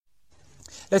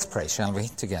Let's pray, shall we,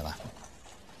 together.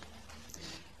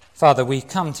 Father, we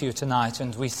come to you tonight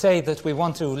and we say that we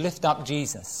want to lift up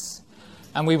Jesus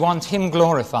and we want him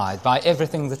glorified by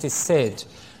everything that is said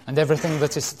and everything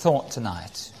that is thought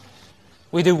tonight.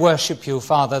 We do worship you,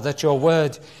 Father, that your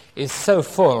word is so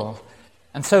full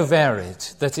and so varied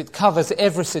that it covers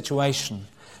every situation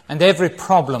and every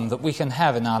problem that we can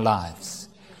have in our lives.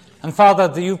 And Father,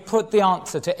 that you put the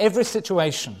answer to every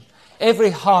situation,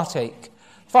 every heartache,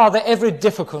 Father, every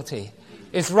difficulty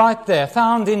is right there,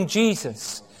 found in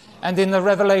Jesus and in the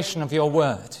revelation of your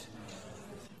word.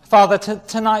 Father,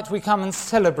 tonight we come and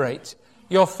celebrate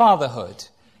your fatherhood,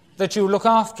 that you look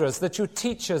after us, that you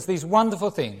teach us these wonderful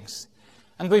things.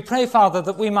 And we pray, Father,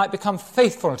 that we might become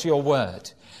faithful to your word.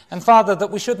 And Father,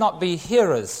 that we should not be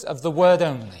hearers of the word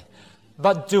only,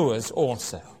 but doers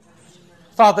also.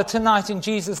 Father, tonight in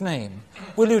Jesus' name,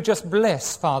 will you just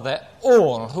bless, Father,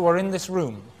 all who are in this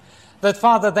room, that,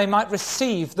 Father, they might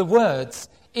receive the words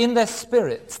in their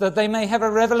spirits, that they may have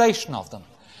a revelation of them,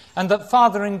 and that,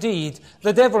 Father, indeed,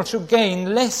 the devil should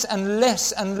gain less and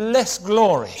less and less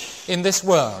glory in this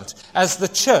world as the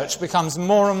church becomes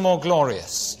more and more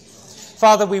glorious.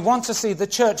 Father, we want to see the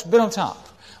church built up.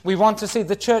 We want to see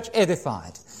the church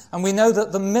edified. And we know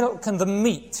that the milk and the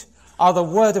meat are the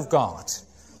word of God.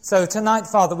 So tonight,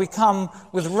 Father, we come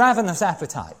with ravenous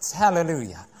appetites.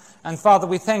 Hallelujah. And Father,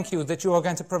 we thank you that you are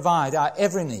going to provide our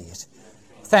every need.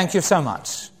 Thank you so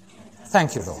much.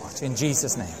 Thank you, Lord, in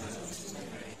Jesus' name.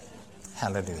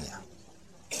 Hallelujah.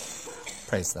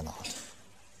 Praise the Lord.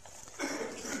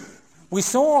 We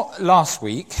saw last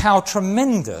week how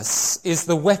tremendous is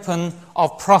the weapon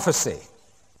of prophecy.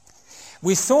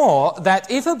 We saw that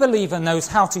if a believer knows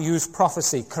how to use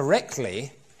prophecy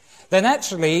correctly, then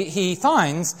actually he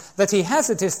finds that he has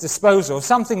at his disposal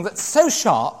something that's so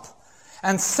sharp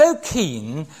and so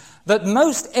keen that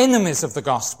most enemies of the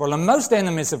gospel and most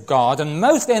enemies of God and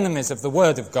most enemies of the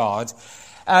word of God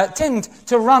tend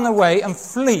to run away and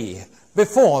flee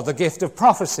before the gift of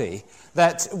prophecy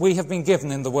that we have been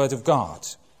given in the word of God.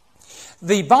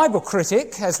 The Bible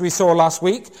critic, as we saw last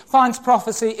week, finds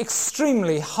prophecy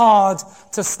extremely hard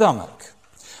to stomach.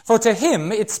 For to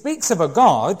him it speaks of a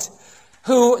God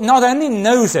who not only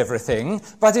knows everything,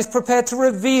 but is prepared to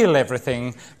reveal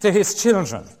everything to his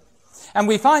children. And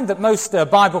we find that most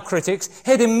Bible critics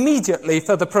head immediately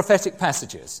for the prophetic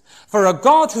passages. For a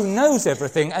God who knows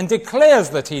everything and declares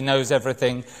that he knows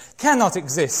everything cannot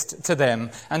exist to them,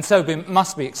 and so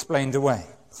must be explained away.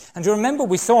 And you remember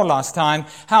we saw last time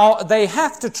how they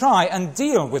have to try and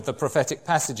deal with the prophetic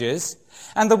passages,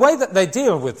 and the way that they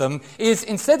deal with them is,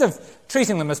 instead of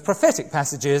treating them as prophetic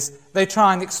passages, they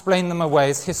try and explain them away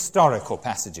as historical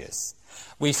passages.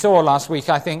 We saw last week,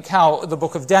 I think, how the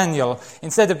book of Daniel,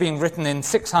 instead of being written in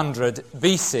 600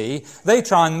 BC, they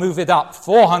try and move it up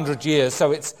 400 years,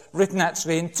 so it's written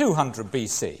actually in 200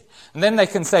 BC. And then they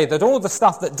can say that all the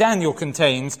stuff that Daniel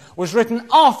contains was written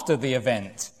after the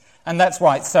event, and that's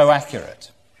why it's so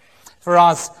accurate. For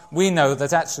us, we know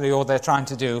that actually all they're trying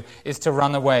to do is to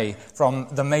run away from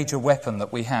the major weapon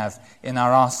that we have in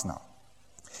our arsenal.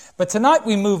 But tonight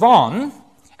we move on,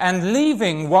 and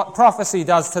leaving what prophecy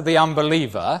does to the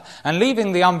unbeliever, and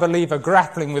leaving the unbeliever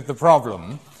grappling with the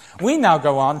problem, we now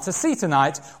go on to see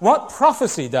tonight what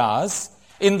prophecy does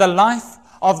in the life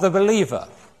of the believer.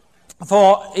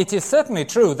 For it is certainly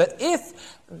true that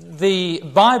if the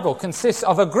Bible consists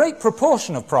of a great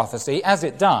proportion of prophecy, as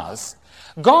it does,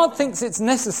 God thinks it's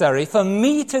necessary for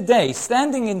me today,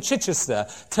 standing in Chichester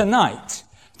tonight,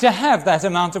 to have that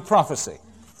amount of prophecy.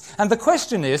 And the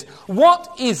question is,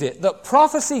 what is it that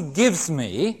prophecy gives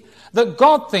me that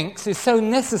God thinks is so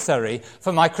necessary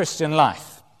for my Christian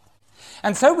life?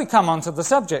 And so we come on to the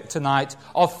subject tonight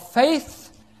of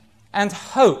faith and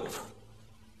hope.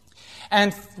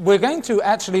 And we're going to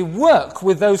actually work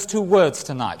with those two words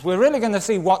tonight. We're really going to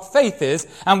see what faith is,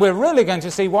 and we're really going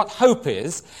to see what hope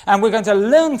is, and we're going to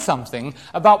learn something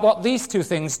about what these two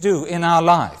things do in our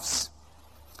lives.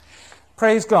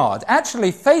 Praise God.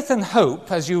 Actually, faith and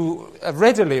hope, as you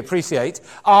readily appreciate,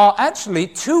 are actually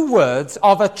two words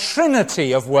of a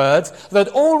trinity of words that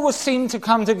always seem to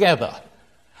come together.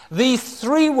 These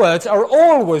three words are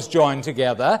always joined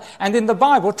together, and in the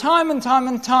Bible, time and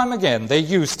time again, they're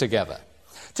used together.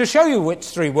 To show you which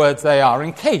three words they are,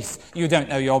 in case you don't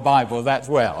know your Bible that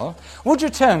well, would you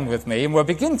turn with me, and we'll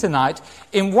begin tonight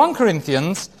in 1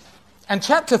 Corinthians and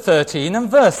chapter 13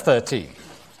 and verse 13.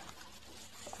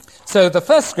 So the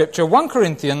first scripture, 1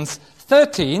 Corinthians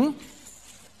 13.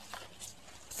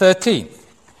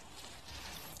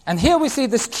 And here we see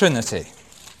this trinity.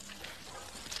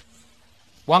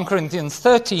 1 Corinthians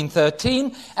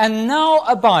 13:13, and now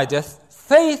abideth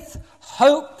faith,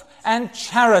 hope, and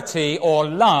charity or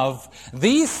love.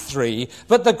 These three,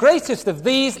 but the greatest of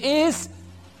these is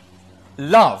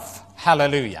love.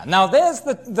 Hallelujah. Now there's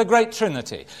the great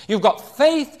Trinity. You've got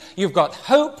faith, you've got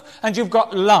hope, and you've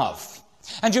got love.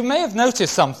 And you may have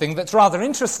noticed something that's rather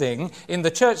interesting in the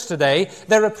church today.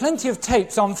 There are plenty of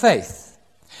tapes on faith.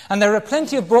 And there are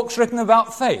plenty of books written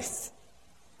about faith.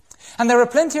 And there are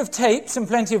plenty of tapes and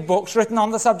plenty of books written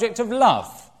on the subject of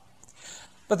love.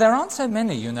 But there aren't so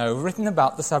many, written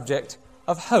about the subject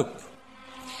of hope.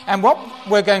 And what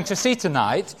we're going to see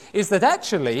tonight is that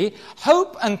actually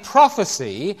hope and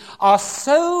prophecy are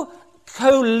so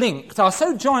co-linked, are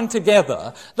so joined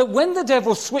together, that when the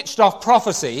devil switched off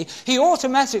prophecy, he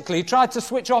automatically tried to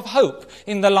switch off hope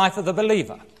in the life of the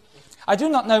believer. I do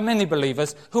not know many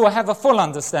believers who have a full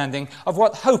understanding of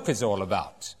what hope is all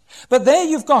about. But there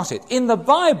you've got it. In the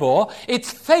Bible,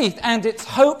 it's faith and it's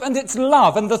hope and it's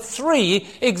love, and the three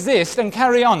exist and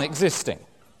carry on existing.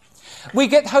 We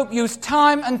get hope used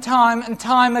time and time and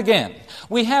time again.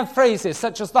 We have phrases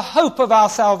such as the hope of our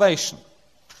salvation,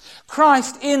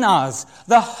 Christ in us,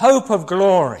 the hope of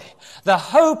glory, the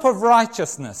hope of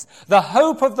righteousness, the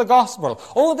hope of the gospel.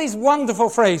 All these wonderful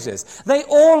phrases, they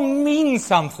all mean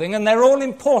something and they're all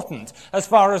important as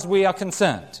far as we are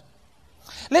concerned.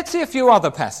 Let's see a few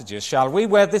other passages, shall we,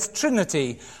 where this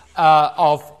trinity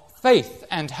of faith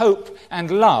and hope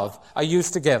and love are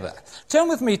used together. Turn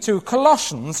with me to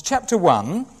Colossians chapter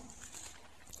 1.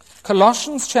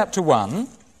 Colossians chapter 1.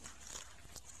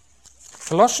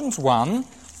 Colossians 1,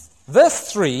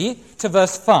 verse 3 to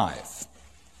verse 5.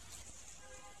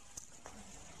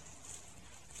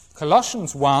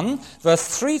 Colossians 1,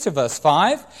 verse 3 to verse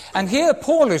 5. And here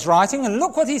Paul is writing, and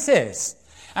look what he says.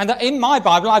 And in my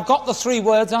Bible, I've got the three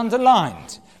words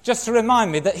underlined, just to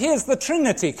remind me that here's the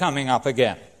Trinity coming up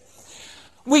again.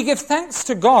 We give thanks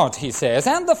to God, he says,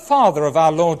 and the Father of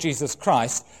our Lord Jesus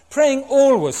Christ, praying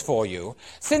always for you,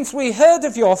 since we heard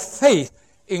of your faith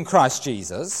in Christ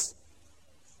Jesus,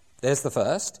 there's the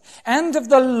first, and of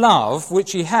the love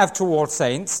which ye have toward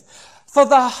saints, for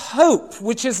the hope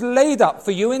which is laid up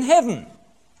for you in heaven.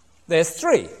 There's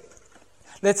three.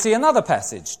 Let's see another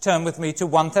passage. Turn with me to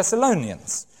 1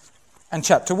 Thessalonians and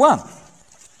chapter 1.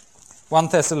 1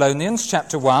 Thessalonians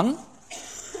chapter 1.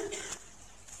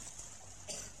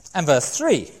 And verse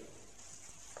 3.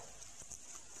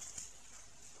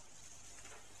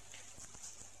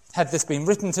 Had this been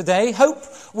written today, hope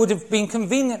would have been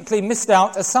conveniently missed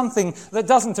out as something that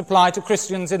doesn't apply to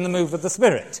Christians in the move of the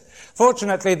Spirit.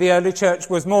 Fortunately, the early church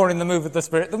was more in the move of the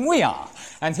Spirit than we are.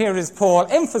 And here is Paul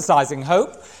emphasizing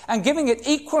hope and giving it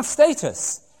equal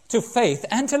status to faith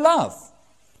and to love.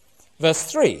 Verse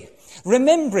 3.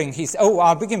 Remembering,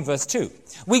 I'll begin verse 2.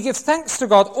 We give thanks to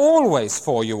God always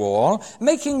for you all,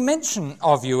 making mention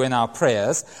of you in our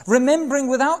prayers, remembering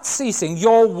without ceasing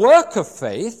your work of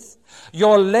faith,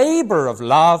 your labor of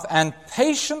love, and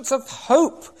patience of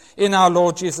hope in our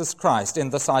Lord Jesus Christ, in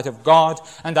the sight of God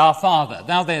and our Father.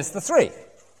 Now there's the three.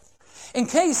 In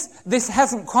case this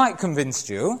hasn't quite convinced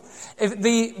you,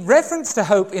 the reference to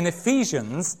hope in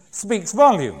Ephesians speaks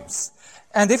volumes.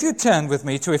 And if you turn with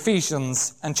me to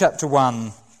Ephesians and chapter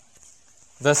 1,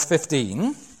 verse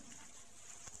 15,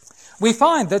 we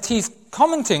find that he's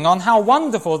commenting on how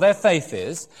wonderful their faith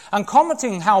is and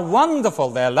commenting how wonderful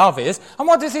their love is. And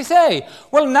what does he say?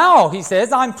 Well, now, he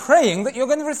says, I'm praying that you're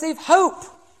going to receive hope.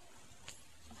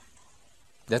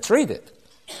 Let's read it.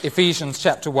 Ephesians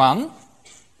chapter 1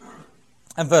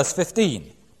 and verse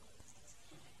 15.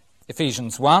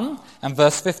 Ephesians 1 and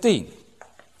verse 15.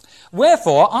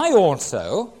 Wherefore I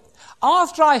also,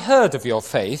 after I heard of your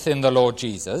faith in the Lord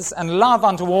Jesus and love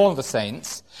unto all the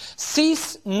saints,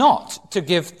 cease not to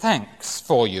give thanks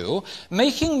for you,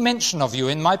 making mention of you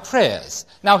in my prayers.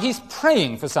 Now he's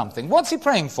praying for something. What's he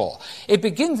praying for? It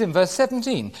begins in verse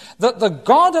 17. That the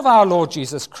God of our Lord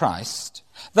Jesus Christ,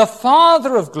 the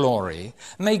Father of glory,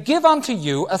 may give unto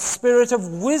you a spirit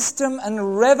of wisdom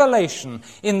and revelation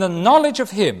in the knowledge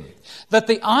of him, that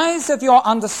the eyes of your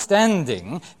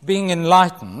understanding being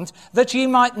enlightened, that ye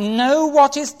might know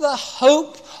what is the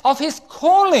hope of his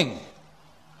calling.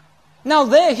 Now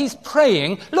there he's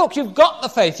praying, look, you've got the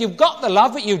faith, you've got the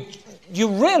love, but you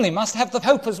really must have the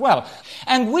hope as well.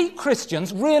 And we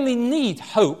Christians really need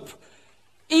hope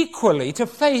equally to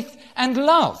faith and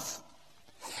love.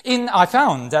 I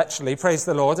found, actually, praise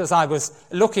the Lord, as I was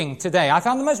looking today, I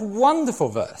found the most wonderful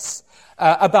verse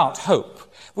about hope,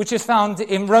 which is found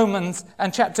in Romans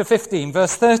and chapter 15,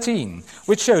 verse 13,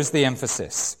 which shows the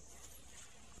emphasis.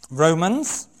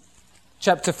 Romans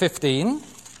chapter 15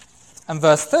 and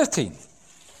verse 13.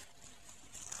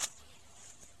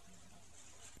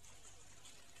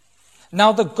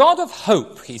 Now the God of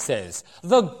hope, he says,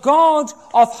 the God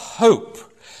of hope,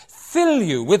 fill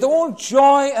you with all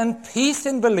joy and peace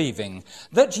in believing,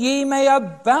 that ye may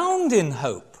abound in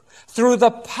hope through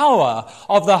the power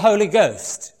of the Holy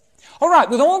Ghost. All right,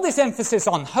 with all this emphasis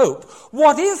on hope,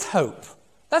 what is hope?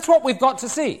 That's what we've got to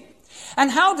see.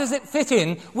 And how does it fit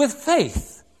in with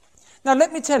faith? Now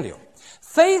let me tell you,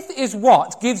 faith is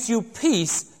what gives you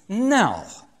peace now.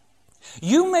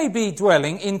 You may be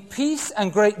dwelling in peace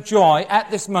and great joy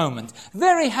at this moment,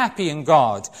 very happy in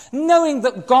God, knowing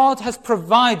that God has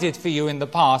provided for you in the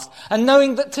past and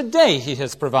knowing that today he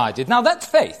has provided. Now that's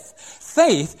faith.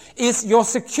 Faith is your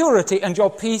security and your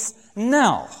peace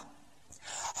now.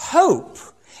 Hope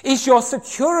is your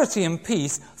security and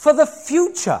peace for the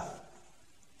future.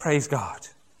 Praise God.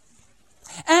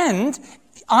 And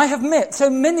I have met so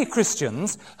many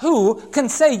Christians who can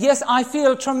say, yes, I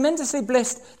feel tremendously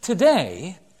blessed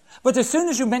today, but as soon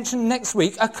as you mention next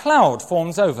week, a cloud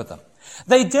forms over them.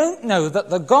 They don't know that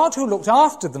the God who looked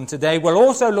after them today will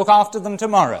also look after them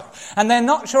tomorrow. And they're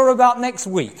not sure about next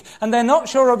week. And they're not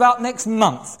sure about next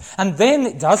month. And then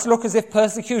it does look as if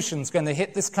persecution's going to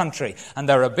hit this country. And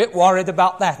they're a bit worried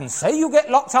about that. And say you get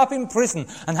locked up in prison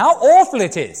and how awful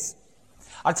it is.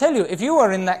 I tell you, if you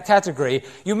are in that category,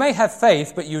 you may have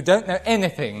faith, but you don't know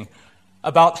anything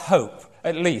about hope,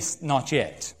 at least not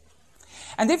yet.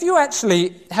 And if you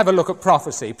actually have a look at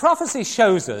prophecy, prophecy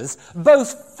shows us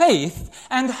both faith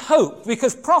and hope,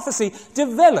 because prophecy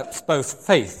develops both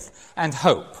faith and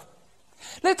hope.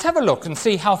 Let's have a look and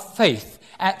see how faith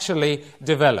actually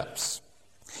develops.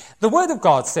 The Word of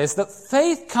God says that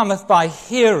faith cometh by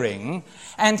hearing,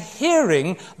 and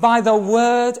hearing by the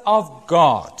Word of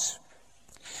God.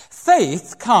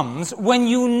 Faith comes when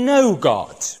you know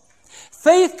God.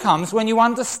 Faith comes when you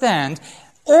understand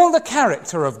all the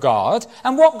character of God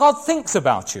and what God thinks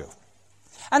about you.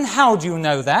 And how do you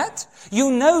know that?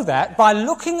 You know that by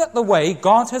looking at the way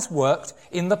God has worked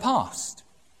in the past.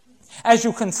 As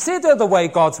you consider the way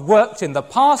God's worked in the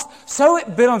past, so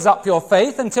it builds up your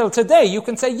faith until today you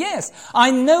can say, yes, I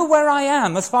know where I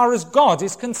am as far as God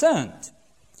is concerned.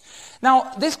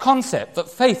 Now, this concept that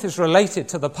faith is related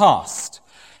to the past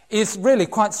is really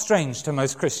quite strange to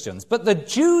most Christians, but the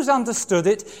Jews understood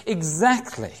it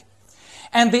exactly.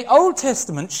 And the Old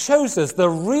Testament shows us the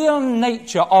real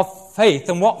nature of faith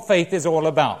and what faith is all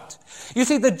about. You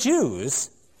see, the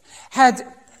Jews had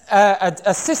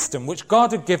a system which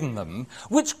God had given them,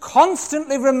 which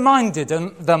constantly reminded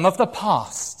them of the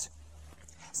past.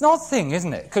 It's an odd thing,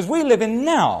 isn't it? Because we live in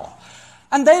now,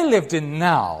 and they lived in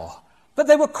now. But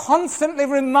they were constantly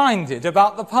reminded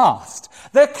about the past.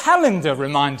 Their calendar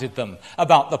reminded them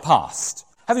about the past.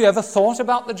 Have you ever thought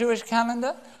about the Jewish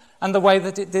calendar and the way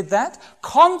that it did that?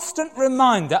 Constant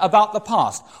reminder about the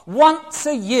past. Once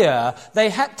a year, they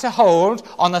had to hold,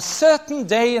 on a certain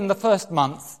day in the first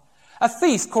month, a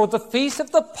feast called the Feast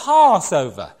of the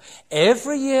Passover.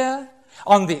 Every year,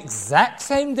 on the exact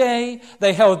same day,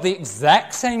 they held the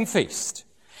exact same feast.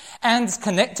 And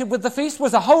connected with the feast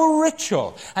was a whole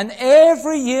ritual. And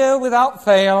every year, without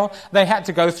fail, they had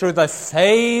to go through the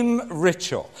same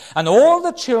ritual. And all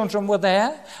the children were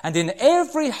there, and in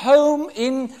every home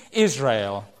in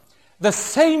Israel, the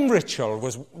same ritual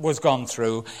was gone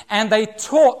through, and they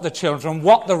taught the children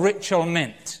what the ritual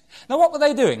meant. Now, what were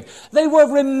they doing? They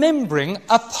were remembering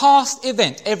a past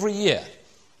event every year,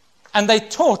 and they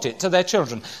taught it to their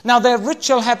children. Now, their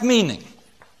ritual had meaning.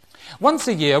 Once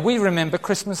a year, we remember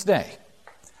Christmas Day.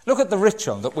 Look at the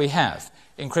ritual that we have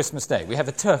in Christmas Day. We have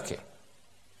a turkey.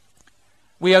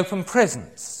 We open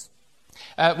presents.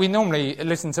 We normally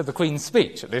listen to the Queen's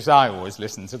speech. At least I always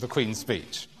listen to the Queen's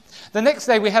speech. The next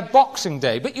day, we have Boxing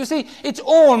Day. But you see, it's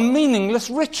all meaningless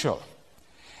ritual.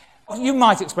 You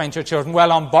might explain to your children,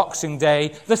 well, on Boxing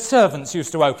Day, the servants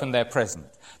used to open their present.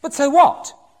 But so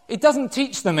what? It doesn't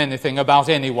teach them anything about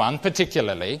anyone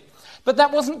particularly. But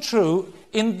that wasn't true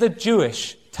in the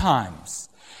Jewish times.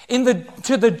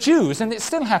 To the Jews, and it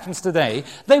still happens today,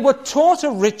 they were taught a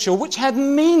ritual which had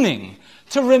meaning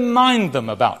to remind them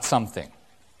about something.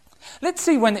 Let's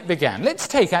see when it began. Let's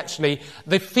take actually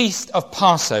the Feast of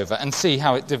Passover and see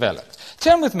how it developed.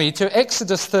 Turn with me to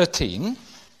Exodus 13.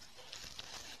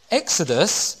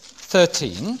 Exodus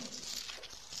 13.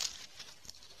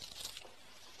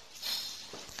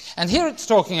 And here it's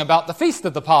talking about the Feast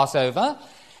of the Passover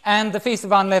and the Feast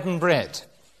of Unleavened Bread.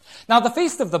 Now, the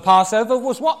Feast of the Passover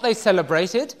was what they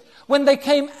celebrated when they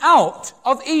came out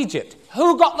of Egypt.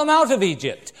 Who got them out of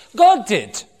Egypt? God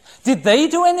did. Did they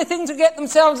do anything to get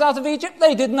themselves out of Egypt?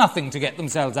 They did nothing to get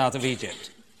themselves out of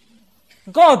Egypt.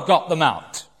 God got them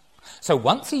out. So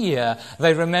once a year,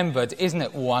 they remembered, isn't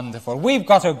it wonderful? We've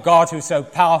got a God who's so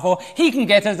powerful, he can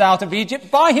get us out of Egypt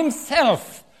by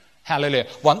himself. Hallelujah.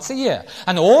 Once a year.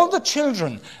 And all the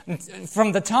children,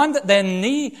 from the time that they're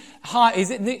knee-high, is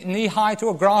it knee-high to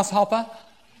a grasshopper?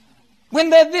 When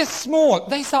they're this small,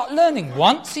 they start learning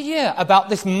once a year about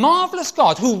this marvelous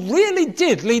God who really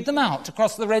did lead them out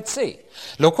across the Red Sea.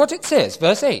 Look what it says,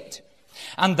 verse 8.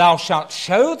 And thou shalt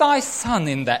show thy son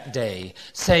in that day,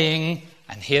 saying,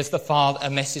 and here's a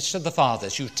message to the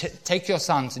fathers. You take your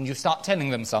sons and you start telling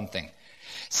them something.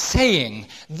 Saying,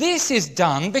 this is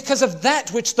done because of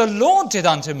that which the Lord did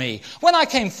unto me when I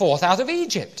came forth out of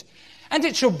Egypt. And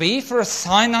it shall be for a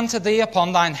sign unto thee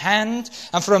upon thine hand,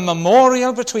 and for a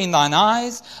memorial between thine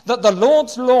eyes, that the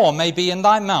Lord's law may be in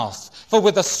thy mouth. For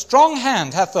with a strong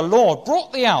hand hath the Lord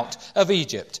brought thee out of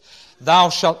Egypt. Thou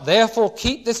shalt therefore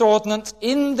keep this ordinance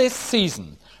in this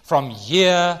season, from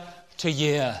year to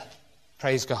year.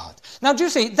 Praise God. Now do you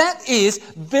see, that is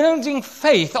building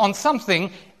faith on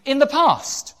something in the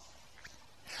past.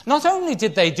 Not only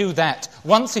did they do that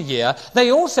once a year,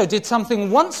 they also did something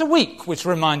once a week which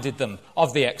reminded them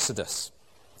of the Exodus.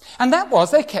 And that was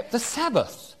they kept the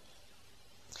Sabbath.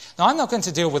 Now, I'm not going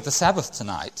to deal with the Sabbath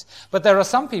tonight, but there are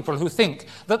some people who think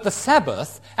that the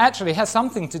Sabbath actually has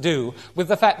something to do with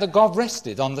the fact that God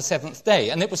rested on the seventh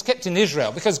day, and it was kept in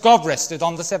Israel because God rested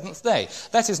on the seventh day.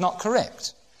 That is not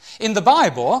correct. In the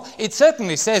Bible, it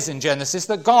certainly says in Genesis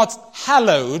that God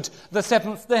hallowed the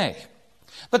seventh day.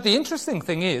 But the interesting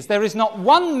thing is, there is not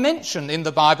one mention in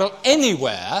the Bible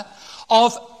anywhere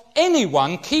of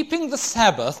anyone keeping the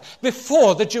Sabbath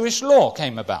before the Jewish law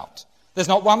came about. There's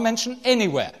not one mention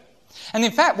anywhere. And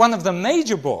in fact, one of the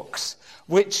major books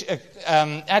which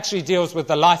actually deals with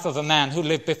the life of a man who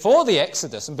lived before the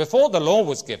Exodus and before the law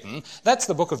was given, that's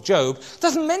the book of Job,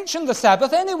 doesn't mention the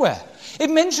Sabbath anywhere. It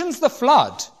mentions the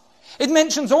flood. It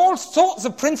mentions all sorts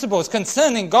of principles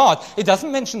concerning God. It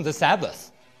doesn't mention the Sabbath.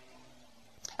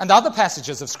 And other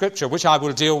passages of Scripture, which I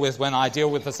will deal with when I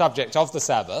deal with the subject of the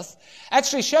Sabbath,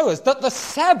 actually show us that the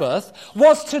Sabbath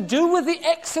was to do with the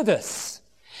Exodus.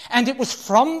 And it was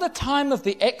from the time of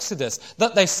the Exodus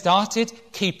that they started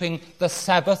keeping the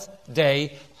Sabbath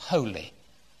day holy.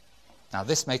 Now,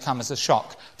 this may come as a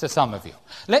shock to some of you.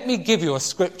 Let me give you a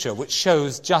Scripture which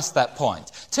shows just that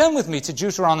point. Turn with me to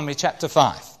Deuteronomy chapter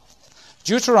 5.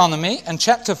 Deuteronomy and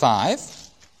chapter 5.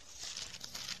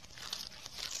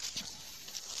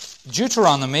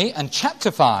 Deuteronomy and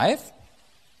chapter 5,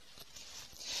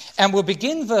 and we'll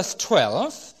begin verse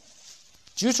 12.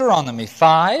 Deuteronomy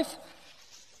 5,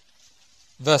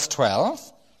 verse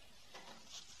 12.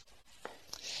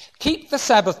 Keep the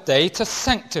Sabbath day to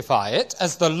sanctify it,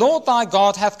 as the Lord thy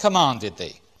God hath commanded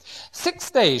thee.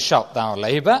 6 days shalt thou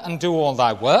labour and do all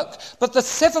thy work, but the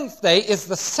seventh day is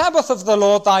the Sabbath of the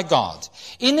Lord thy God.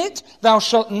 In it thou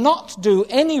shalt not do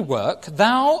any work,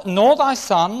 thou, nor thy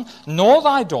son, nor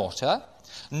thy daughter,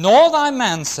 nor thy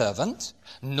manservant,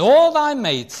 nor thy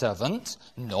maidservant,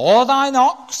 nor thine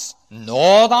ox,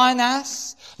 nor thine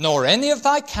ass, nor any of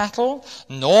thy cattle,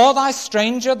 nor thy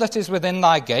stranger that is within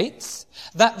thy gates,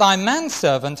 that thy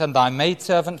manservant and thy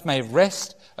maidservant may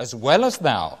rest as well as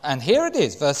thou. And here it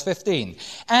is, verse 15.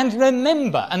 And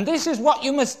remember, and this is what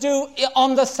you must do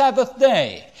on the Sabbath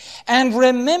day, and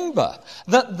remember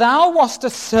that thou wast a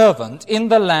servant in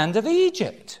the land of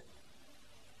Egypt.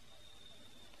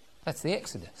 That's the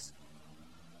Exodus.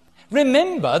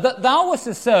 Remember that thou wast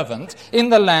a servant in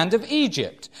the land of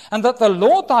Egypt, and that the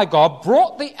Lord thy God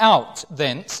brought thee out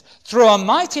thence through a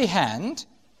mighty hand,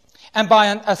 and by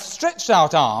a stretched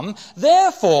out arm.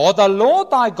 Therefore the Lord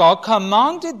thy God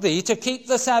commanded thee to keep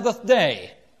the Sabbath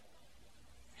day.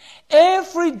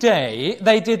 Every day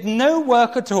they did no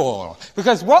work at all,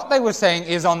 because what they were saying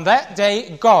is, on that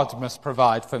day God must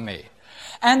provide for me.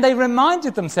 And they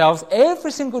reminded themselves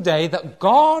every single day that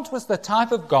God was the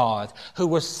type of God who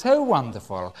was so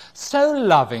wonderful, so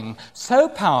loving, so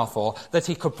powerful, that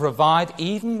he could provide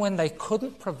even when they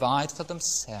couldn't provide for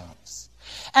themselves.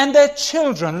 And their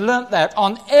children learnt that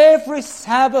on every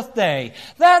Sabbath day.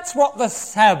 That's what the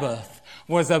Sabbath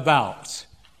was about.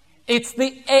 It's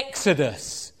the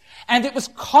Exodus. And it was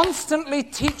constantly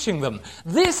teaching them,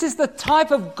 this is the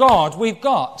type of God we've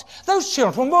got. Those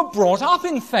children were brought up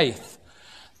in faith.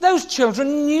 Those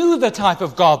children knew the type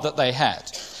of God that they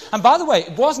had. And by the way,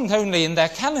 it wasn't only in their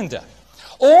calendar.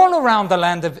 All around the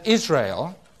land of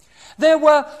Israel, there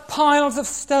were piles of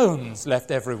stones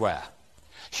left everywhere.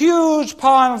 Huge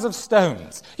piles of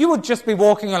stones. You would just be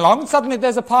walking along and suddenly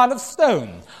there's a pile of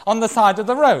stone on the side of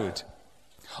the road.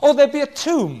 Or there'd be a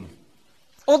tomb.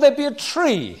 Or there'd be a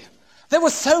tree. There were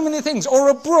so many things. Or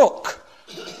a brook.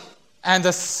 And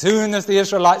as soon as the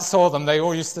Israelites saw them, they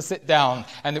all used to sit down,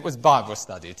 and it was Bible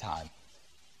study time.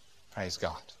 Praise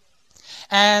God.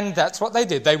 And that's what they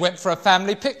did. They went for a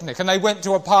family picnic, and they went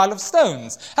to a pile of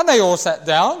stones. And they all sat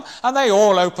down, and they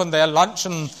all opened their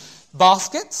luncheon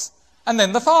baskets. And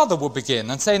then the father would begin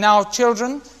and say, now,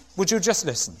 children, would you just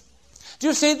listen? Do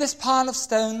you see this pile of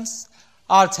stones?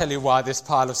 I'll tell you why this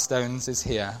pile of stones is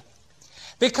here.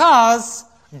 Because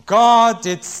God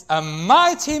did a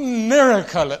mighty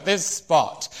miracle at this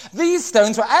spot. These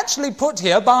stones were actually put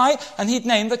here by, and he'd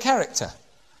named the character.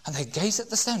 And they gaze at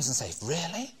the stones and say,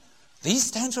 really? These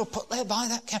stones were put there by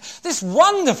that character? This is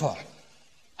wonderful.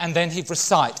 And then he'd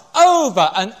recite over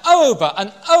and over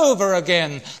and over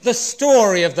again the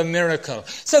story of the miracle,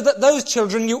 so that those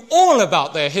children knew all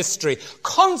about their history,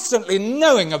 constantly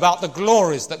knowing about the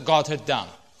glories that God had done.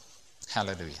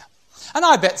 Hallelujah. And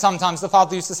I bet sometimes the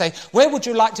father used to say, where would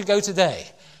you like to go today?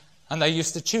 And they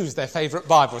used to choose their favourite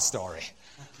Bible story.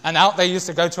 And out they used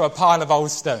to go to a pile of old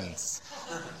stones.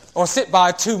 Or sit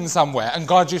by a tomb somewhere, and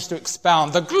God used to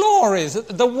expound the glories,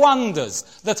 the wonders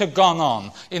that had gone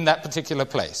on in that particular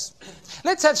place.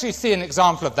 Let's actually see an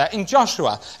example of that in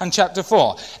Joshua and chapter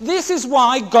 4. This is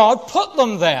why God put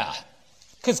them there,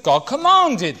 because God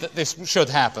commanded that this should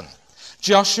happen.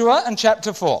 Joshua and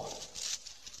chapter 4.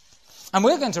 And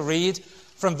we're going to read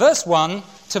from verse 1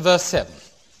 to verse 7.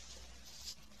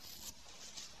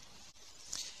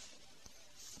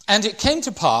 And it came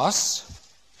to pass,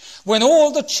 when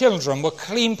all the children were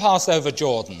clean passed over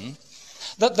Jordan,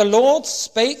 that the Lord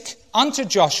spake unto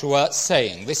Joshua,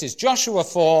 saying, this is Joshua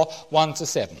 4, 1 to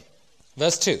 7.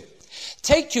 Verse 2.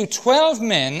 Take you 12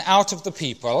 men out of the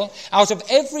people, out of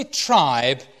every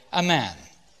tribe a man,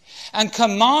 and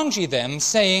command ye them,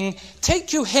 saying,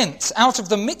 take you hence out of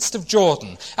the midst of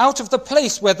Jordan, out of the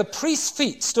place where the priest's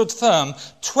feet stood firm,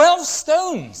 12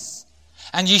 stones.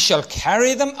 And ye shall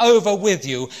carry them over with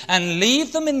you, and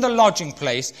leave them in the lodging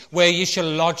place where ye shall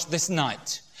lodge this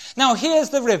night. Now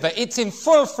here's the river. It's in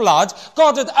full flood.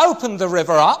 God had opened the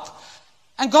river up.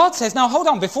 And God says, now hold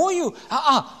on, before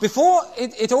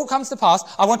it all comes to pass,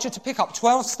 I want you to pick up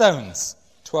 12 stones.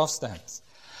 12 stones.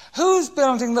 Who's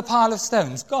building the pile of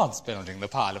stones? God's building the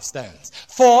pile of stones.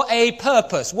 For a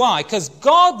purpose. Why? Because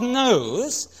God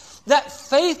knows that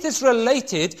faith is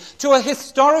related to a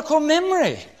historical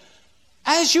memory.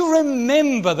 As you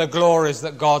remember the glories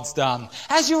that God's done,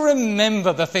 as you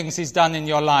remember the things he's done in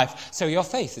your life, so your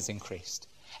faith is increased.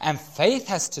 And faith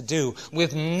has to do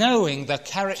with knowing the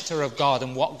character of God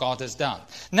and what God has done.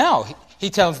 Now,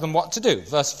 he tells them what to do.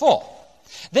 Verse 4.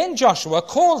 Then Joshua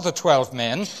called the 12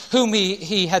 men whom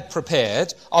he had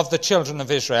prepared of the children of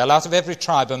Israel, out of every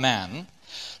tribe a man.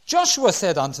 Joshua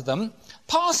said unto them,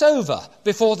 pass over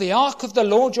before the ark of the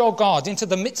Lord your God into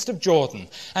the midst of Jordan,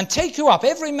 and take you up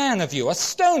every man of you a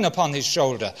stone upon his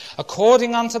shoulder,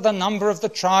 according unto the number of the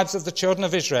tribes of the children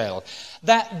of Israel,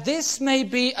 that this may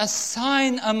be a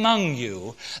sign among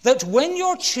you, that when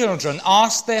your children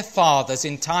ask their fathers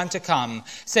in time to come,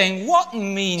 saying, what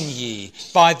mean ye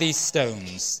by these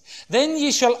stones? Then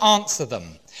ye shall answer them,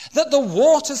 that the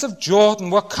waters of Jordan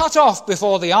were cut off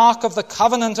before the ark of the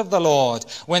covenant of the Lord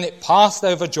when it passed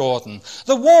over Jordan.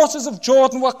 The waters of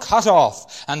Jordan were cut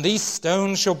off, and these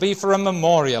stones shall be for a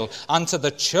memorial unto the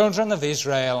children of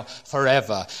Israel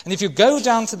forever. And if you go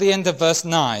down to the end of verse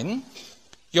 9,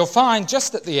 you'll find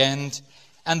just at the end,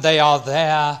 and they are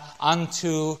there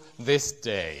unto this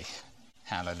day.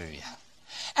 Hallelujah.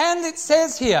 And it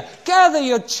says here, gather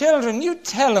your children, you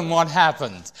tell them what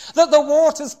happened. That the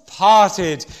waters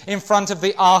parted in front of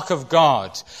the ark of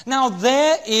God. Now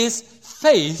there is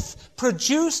faith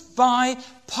produced by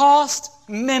past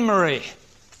memory.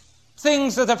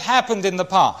 Things that have happened in the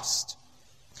past.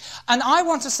 And I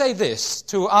want to say this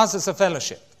to us as a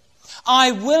fellowship.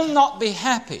 I will not be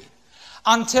happy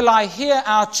until I hear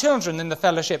our children in the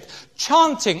fellowship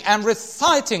chanting and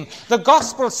reciting the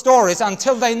gospel stories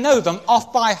until they know them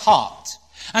off by heart.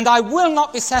 And I will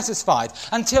not be satisfied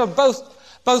until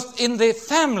both in the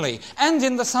family and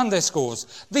in the Sunday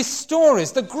schools, the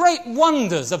stories, the great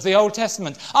wonders of the Old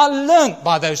Testament are learnt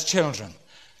by those children.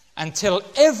 Until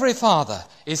every father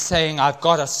is saying, I've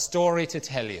got a story to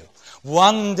tell you.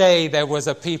 One day there was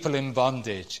a people in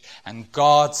bondage, and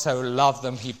God so loved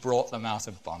them, he brought them out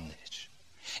of bondage.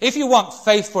 If you want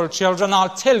faithful children,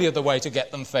 I'll tell you the way to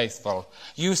get them faithful.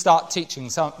 You start teaching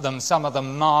them some of the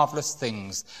marvelous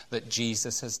things that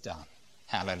Jesus has done.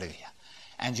 Hallelujah.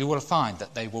 And you will find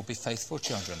that they will be faithful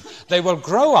children. They will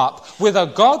grow up with a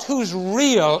God who's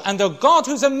real and a God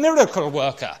who's a miracle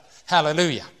worker.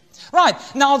 Hallelujah. Right,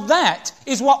 now that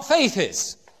is what faith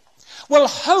is. Well,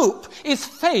 hope is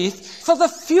faith for the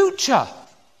future.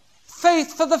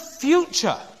 Faith for the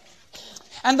future.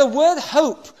 And the word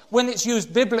hope, when it's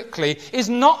used biblically, is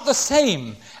not the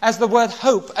same as the word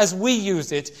hope as we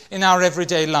use it in our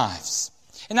everyday lives.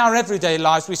 In our everyday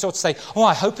lives, we sort of say, oh,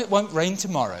 I hope it won't rain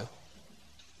tomorrow.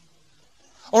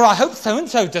 Or I hope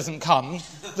so-and-so doesn't come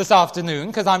this afternoon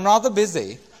because I'm rather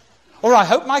busy. Or I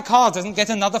hope my car doesn't get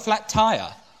another flat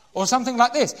tire. Or something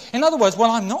like this. In other words,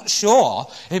 well, I'm not sure.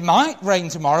 It might rain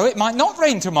tomorrow. It might not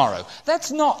rain tomorrow.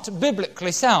 That's not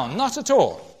biblically sound, not at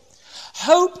all.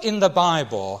 Hope in the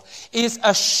Bible is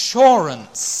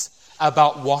assurance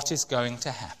about what is going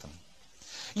to happen.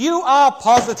 You are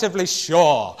positively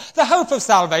sure. The hope of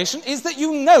salvation is that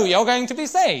you know you're going to be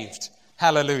saved.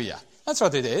 Hallelujah. That's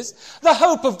what it is. The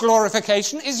hope of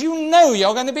glorification is you know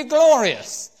you're going to be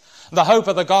glorious. The hope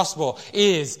of the gospel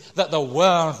is that the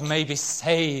world may be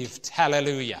saved.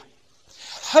 Hallelujah.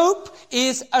 Hope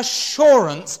is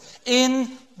assurance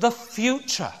in the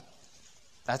future.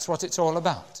 That's what it's all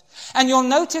about. And you'll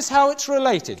notice how it's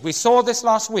related. We saw this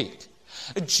last week.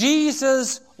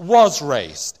 Jesus was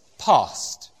raised,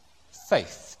 past,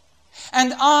 faith.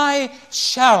 And I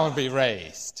shall be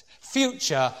raised,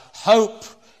 future, hope.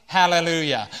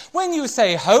 Hallelujah. When you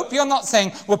say hope, you're not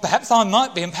saying, well, perhaps I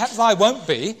might be and perhaps I won't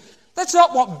be. That's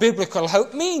not what biblical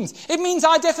hope means. It means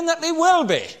I definitely will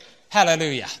be.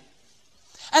 Hallelujah.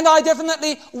 And I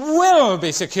definitely will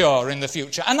be secure in the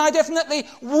future. And I definitely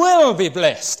will be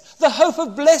blessed. The hope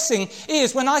of blessing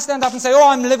is when I stand up and say, oh,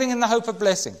 I'm living in the hope of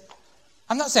blessing.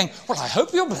 I'm not saying, well, I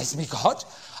hope you'll bless me, God.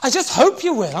 I just hope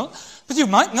you will. But you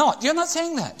might not. You're not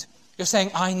saying that. You're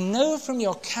saying, I know from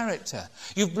your character,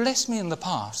 you've blessed me in the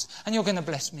past, and you're going to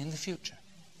bless me in the future.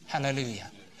 Hallelujah.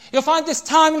 You'll find this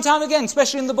time and time again,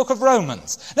 especially in the book of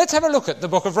Romans. Let's have a look at the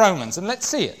book of Romans and let's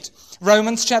see it.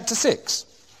 Romans chapter 6.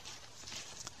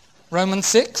 Romans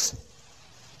 6.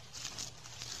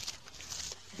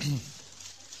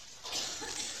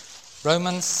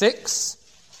 Romans 6.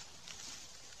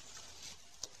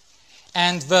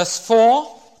 And verse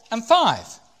 4 and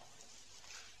 5.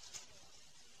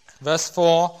 Verse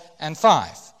 4 and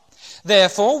 5.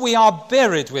 Therefore, we are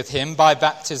buried with him by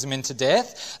baptism into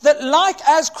death, that like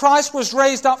as Christ was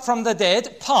raised up from the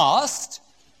dead, past,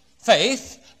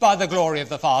 faith, by the glory of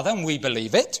the Father, and we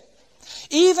believe it,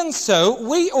 even so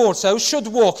we also should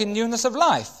walk in newness of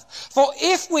life. For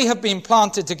if we have been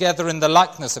planted together in the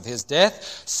likeness of his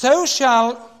death, so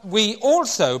shall we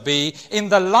also be in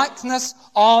the likeness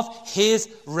of his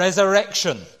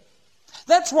resurrection.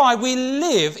 That's why we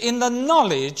live in the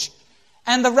knowledge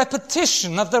and the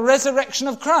repetition of the resurrection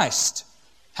of Christ.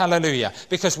 Hallelujah.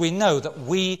 Because we know that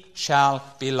we shall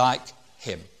be like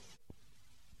him.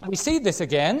 We see this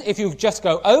again. If you just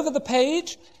go over the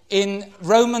page in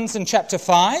Romans in chapter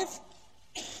 5,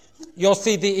 you'll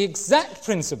see the exact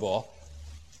principle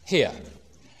here.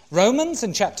 Romans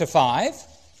in chapter 5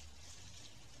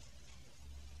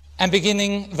 and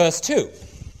beginning verse 2.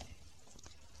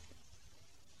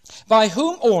 By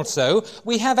whom also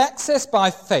we have access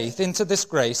by faith into this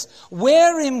grace,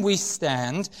 wherein we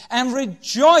stand and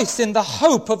rejoice in the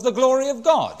hope of the glory of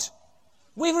God.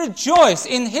 We rejoice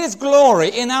in his glory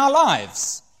in our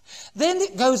lives. Then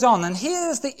it goes on, and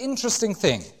here's the interesting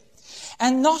thing.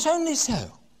 And not only so,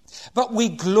 but we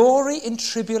glory in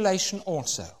tribulation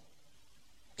also.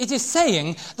 It is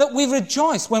saying that we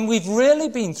rejoice when we've really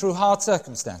been through hard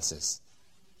circumstances.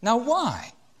 Now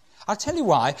why? I'll tell you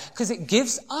why, because it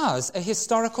gives us a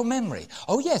historical memory.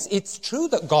 Oh yes, it's true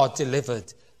that God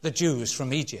delivered the Jews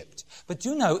from Egypt. But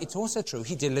you know, it's also true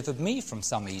he delivered me from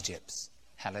some Egypts.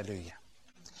 Hallelujah.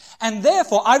 And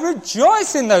therefore, I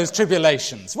rejoice in those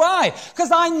tribulations. Why?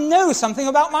 Because I know something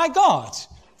about my God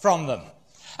from them.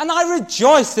 And I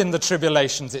rejoice in the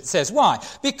tribulations, it says. Why?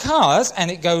 Because, and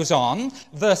it goes on,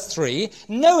 verse 3,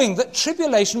 knowing that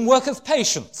tribulation worketh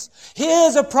patience.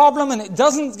 Here's a problem and it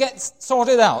doesn't get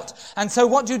sorted out. And so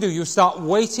what do? You start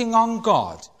waiting on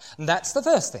God. And that's the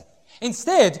first thing.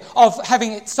 Instead of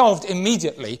having it solved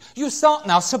immediately, you start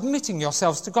now submitting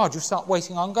yourselves to God. You start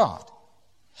waiting on God.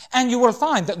 And you will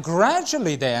find that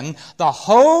gradually then, the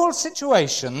whole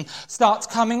situation starts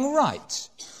coming right.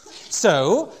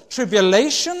 So,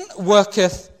 tribulation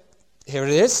worketh, here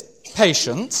it is,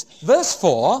 patience, verse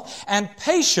 4, and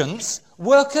patience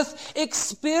worketh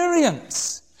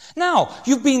experience. Now,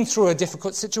 you've been through a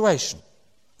difficult situation.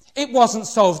 It wasn't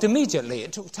solved immediately.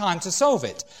 It took time to solve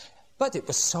it. But it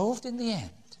was solved in the end.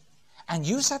 And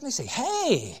you suddenly say,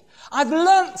 hey, I've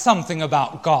learnt something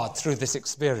about God through this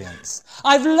experience.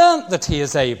 I've learnt that he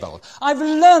is able. I've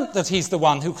learnt that he's the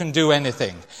one who can do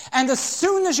anything. And as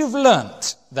soon as you've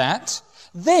learnt that,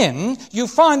 then you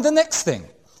find the next thing.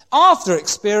 After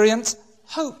experience,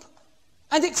 hope.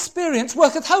 And experience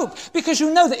worketh hope, because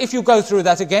you know that if you go through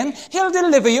that again, he'll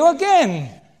deliver you again.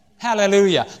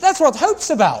 Hallelujah. That's what hope's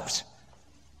about.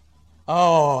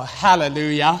 Oh,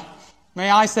 hallelujah. May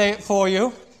I say it for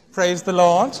you? Praise the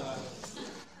Lord.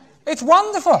 It's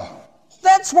wonderful.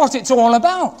 That's what it's all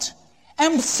about.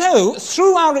 And so,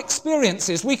 through our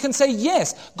experiences, we can say,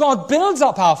 yes, God builds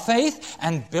up our faith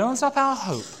and builds up our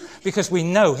hope, because we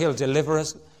know he'll deliver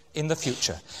us in the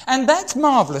future. And that's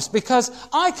marvelous, because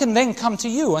I can then come to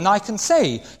you and I can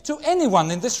say to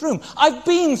anyone in this room, I've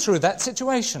been through that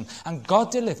situation and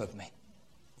God delivered me.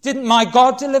 Didn't my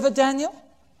God deliver Daniel?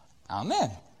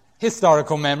 Amen.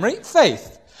 Historical memory,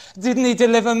 faith. Didn't he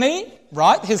deliver me?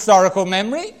 Right, historical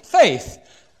memory, faith.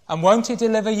 And won't he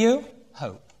deliver you?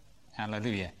 Hope.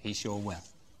 Hallelujah, he sure will.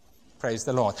 Praise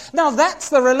the Lord. Now that's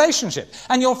the relationship.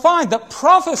 And you'll find that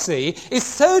prophecy is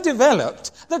so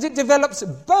developed that it develops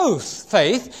both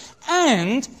faith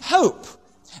and hope.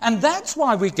 And that's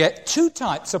why we get two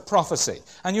types of prophecy.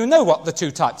 And you know what the two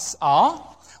types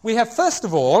are. We have, first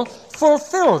of all,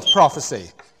 fulfilled prophecy.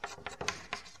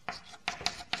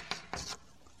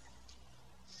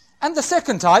 And the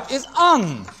second type is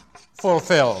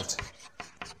unfulfilled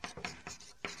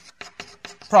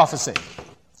prophecy.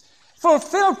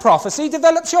 Fulfilled prophecy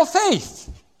develops your faith.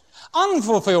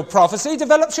 Unfulfilled prophecy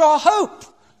develops your hope.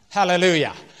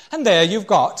 Hallelujah. And there you've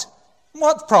got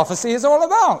what prophecy is all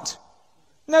about.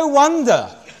 No wonder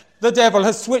the devil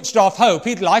has switched off hope.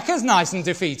 He'd like us nice and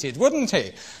defeated, wouldn't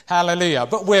he? Hallelujah.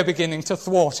 But we're beginning to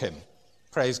thwart him.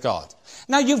 Praise God.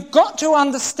 Now you've got to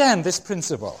understand this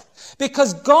principle,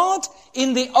 because God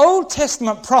in the Old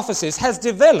Testament prophecies has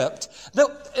developed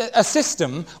a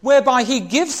system whereby he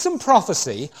gives some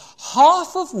prophecy,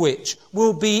 half of which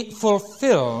will be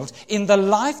fulfilled in the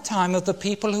lifetime of the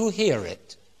people who hear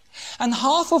it, and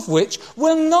half of which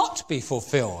will not be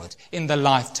fulfilled in the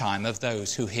lifetime of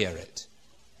those who hear it.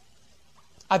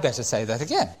 I better say that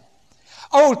again.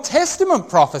 Old Testament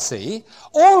prophecy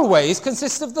always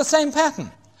consists of the same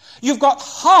pattern. You've got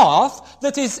half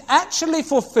that is actually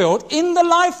fulfilled in the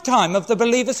lifetime of the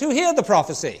believers who hear the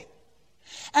prophecy,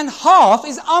 and half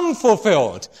is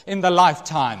unfulfilled in the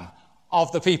lifetime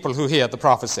of the people who hear the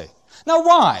prophecy. Now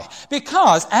why?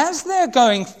 Because as they're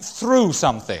going through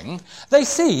something, they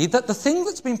see that the thing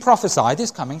that's been prophesied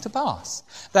is coming to pass.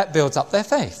 That builds up their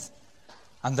faith.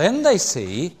 And then they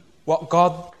see what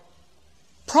God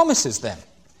promises them,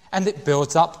 and it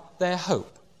builds up their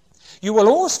hope. You will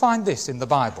always find this in the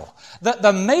Bible, that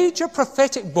the major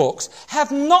prophetic books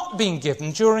have not been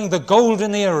given during the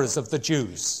golden eras of the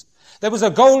Jews. There was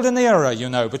a golden era, you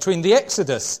know, between the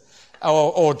Exodus,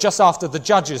 or just after the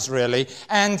Judges, really,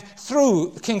 and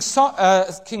through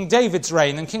King David's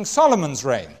reign and King Solomon's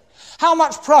reign. How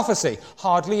much prophecy?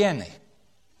 Hardly any.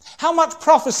 How much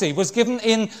prophecy was given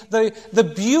in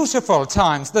the beautiful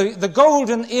times, the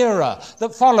golden era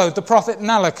that followed the prophet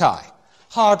Malachi?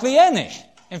 Hardly any.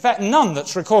 In fact, none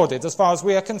that's recorded as far as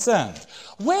we are concerned.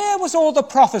 Where was all the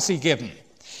prophecy given?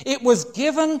 It was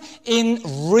given in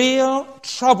real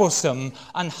troublesome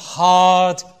and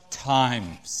hard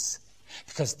times.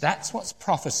 Because that's what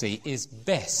prophecy is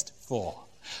best for.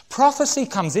 Prophecy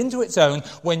comes into its own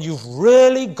when you've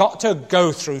really got to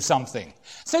go through something.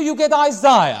 So you get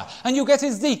Isaiah, and you get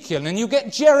Ezekiel, and you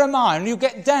get Jeremiah, and you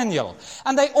get Daniel.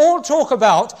 And they all talk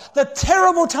about the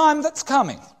terrible time that's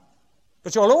coming.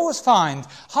 But you'll always find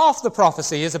half the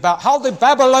prophecy is about how the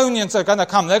Babylonians are going to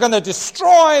come. They're going to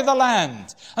destroy the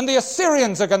land. And the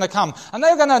Assyrians are going to come. And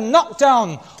they're going to knock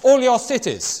down all your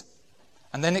cities.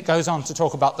 And then it goes on to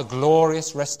talk about the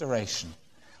glorious restoration,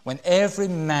 when every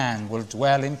man will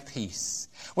dwell in peace,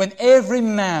 when every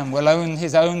man will own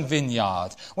his own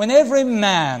vineyard, when every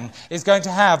man is going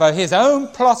to have his own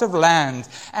plot of land,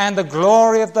 and the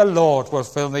glory of the Lord will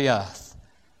fill the earth.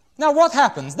 Now what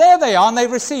happens? There they are, and they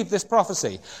receive this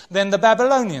prophecy. Then the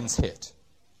Babylonians hit.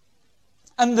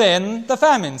 And then the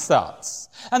famine starts.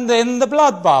 And then the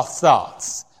bloodbath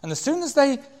starts. And as soon as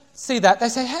they see that, they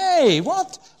say, hey,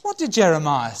 what did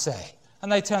Jeremiah say?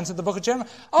 And they turn to the book of Jeremiah.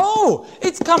 Oh,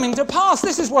 it's coming to pass.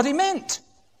 This is what he meant.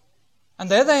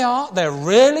 And there they are. They're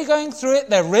really going through it.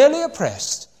 They're really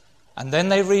oppressed. And then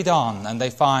they read on, and they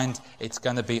find it's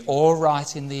going to be all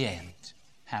right in the end.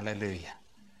 Hallelujah.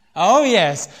 Oh,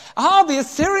 yes. The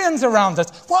Assyrians around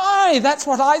us. Why, that's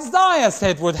what Isaiah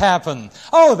said would happen.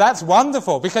 Oh, that's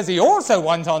wonderful, because he also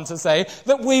went on to say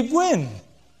that we win.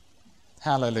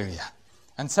 Hallelujah.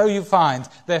 And so you find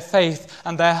their faith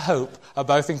and their hope are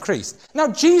both increased. Now,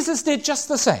 Jesus did just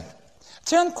the same.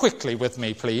 Turn quickly with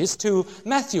me, please, to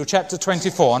Matthew chapter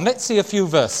 24, and let's see a few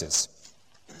verses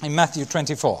in Matthew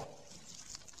 24.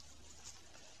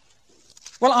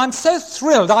 Well, I'm so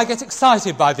thrilled. I get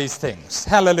excited by these things.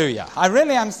 Hallelujah. I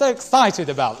really am so excited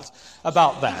about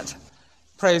that.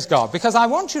 Praise God. Because I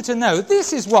want you to know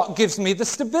this is what gives me the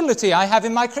stability I have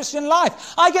in my Christian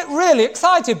life. I get really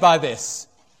excited by this.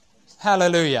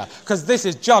 Hallelujah. Because this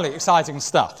is jolly exciting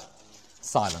stuff.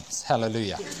 Silence.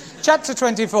 Hallelujah. Chapter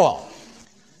 24.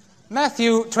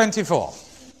 Matthew 24.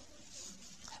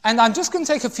 And I'm just going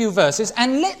to take a few verses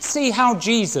and let's see how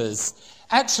Jesus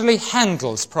actually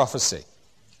handles prophecy.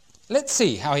 Let's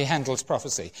see how he handles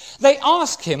prophecy. They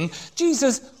ask him,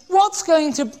 Jesus, what's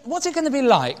it going to be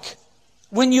like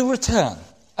when you return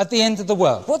at the end of the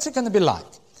world? What's it going to be like?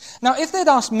 Now, if they'd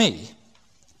asked me,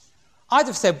 I'd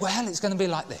have said, well, it's going to be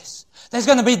like this. There's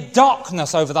going to be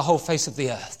darkness over the whole face of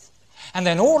the earth. And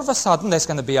then all of a sudden, there's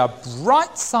going to be a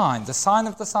bright sign, the sign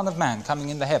of the Son of Man coming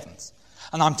in the heavens.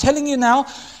 And I'm telling you now,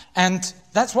 and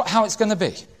that's how it's going to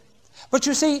be. But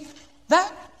you see,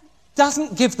 that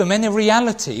doesn't give them any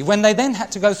reality when they then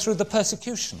had to go through the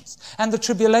persecutions and the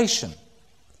tribulation.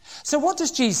 So what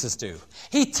does Jesus do?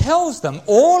 He tells them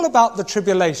all about the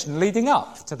tribulation leading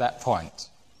up to that point.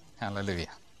 Hallelujah.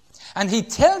 And he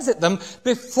tells it them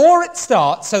before it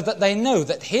starts so that they know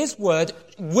that his word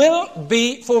will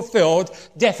be fulfilled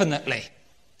definitely.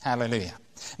 Hallelujah.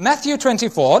 Matthew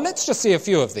 24, let's just see a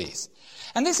few of these.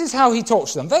 And this is how he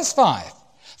talks to them. Verse 5.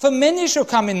 For many shall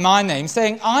come in my name,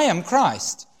 saying, I am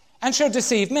Christ, and shall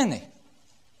deceive many.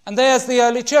 And there's the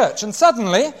early church. And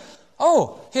suddenly,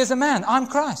 oh, here's a man, I'm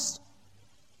Christ.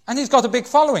 And he's got a big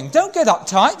following. Don't get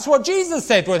uptight. It's what Jesus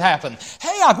said would happen.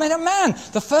 Hey, I've met a man,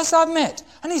 the first I've met.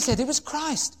 And he said he was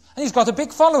Christ. And he's got a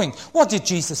big following. What did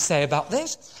Jesus say about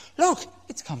this? Look,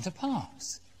 it's come to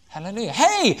pass. Hallelujah.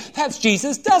 Hey, perhaps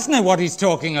Jesus does know what he's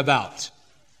talking about.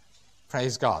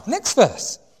 Praise God. Next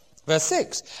verse. Verse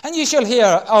 6. And ye shall hear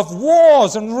of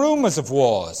wars and rumours of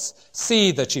wars.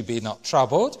 See that ye be not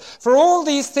troubled. For all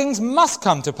these things must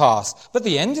come to pass. But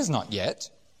the end is not yet.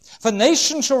 For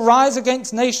nation shall rise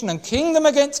against nation, and kingdom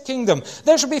against kingdom.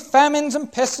 There shall be famines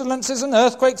and pestilences and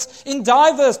earthquakes in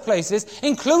divers places,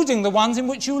 including the ones in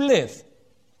which you live.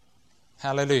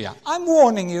 Hallelujah. I'm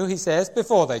warning you, he says,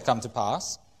 before they come to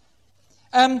pass.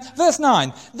 Verse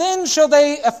 9. Then shall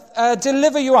they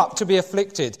deliver you up to be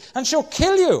afflicted, and shall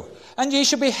kill you, and ye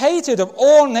shall be hated of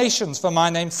all nations for my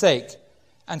name's sake.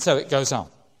 And so it goes on.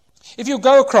 If you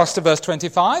go across to verse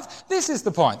 25, this is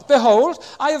the point. Behold,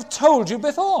 I have told you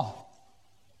before.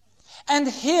 And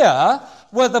here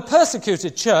were the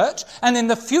persecuted church, and in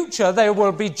the future there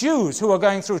will be Jews who are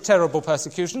going through terrible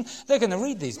persecution. They're going to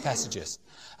read these passages.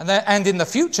 And in the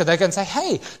future they're going to say,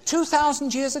 hey,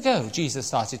 2,000 years ago Jesus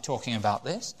started talking about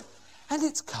this, and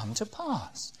it's come to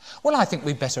pass. Well, I think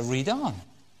we'd better read on,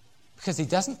 because he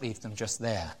doesn't leave them just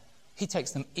there. He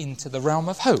takes them into the realm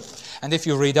of hope. And if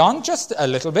you read on just a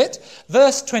little bit,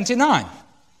 verse 29.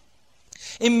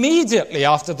 Immediately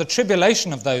after the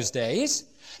tribulation of those days,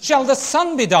 shall the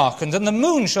sun be darkened, and the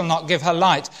moon shall not give her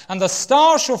light, and the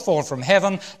stars shall fall from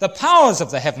heaven, the powers of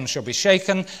the heavens shall be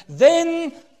shaken.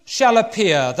 Then shall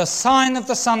appear the sign of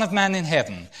the Son of Man in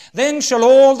heaven. Then shall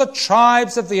all the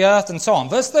tribes of the earth, and so on.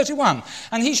 Verse 31,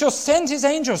 and he shall send his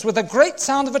angels with a great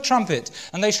sound of a trumpet,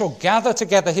 and they shall gather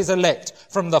together his elect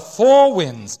from the four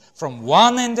winds, from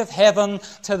one end of heaven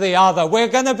to the other. We're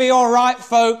going to be all right,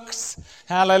 folks.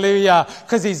 Hallelujah.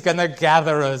 Because he's going to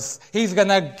gather us. He's going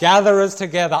to gather us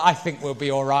together. I think we'll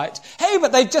be all right. Hey,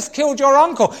 but they've just killed your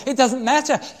uncle. It doesn't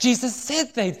matter. Jesus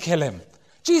said they'd kill him.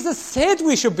 Jesus said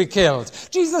we should be killed.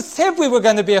 Jesus said we were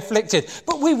going to be afflicted.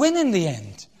 But we win in the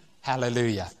end.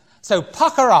 Hallelujah. So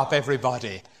pucker up,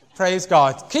 everybody. Praise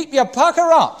God. Keep your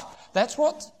pucker up. That's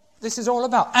what this is all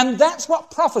about. And that's what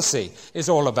prophecy is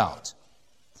all about.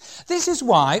 This is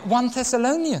why 1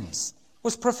 Thessalonians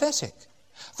was prophetic.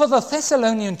 For the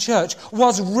Thessalonian church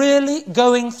was really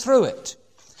going through it.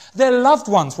 Their loved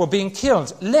ones were being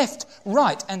killed left,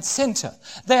 right, and centre.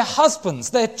 Their husbands,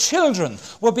 their children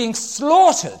were being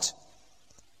slaughtered.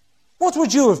 What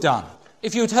would you have done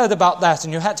if you'd heard about that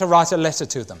and you had to write a letter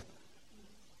to them?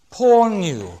 Paul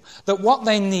knew that what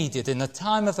they needed in a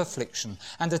time of affliction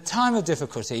and a time of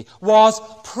difficulty was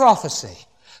prophecy.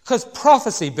 Because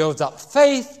prophecy builds up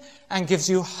faith and gives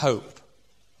you hope.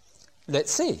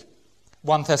 Let's see.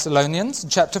 1 Thessalonians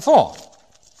chapter 4.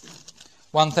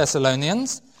 1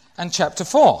 Thessalonians and chapter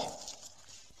 4.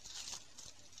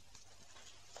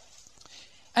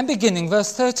 And beginning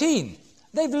verse 13.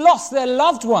 They've lost their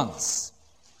loved ones.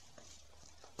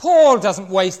 Paul doesn't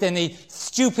waste any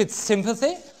stupid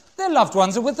sympathy. Their loved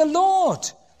ones are with the Lord.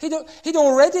 He'd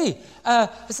already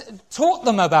taught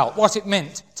them about what it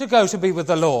meant to go to be with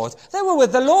the Lord. They were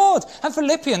with the Lord. And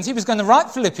Philippians, he was going to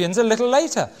write Philippians a little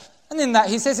later. And in that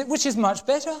he says it, which is much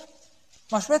better.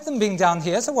 Much better than being down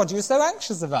here, so what are you so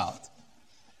anxious about?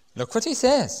 Look what he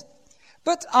says.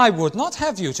 But I would not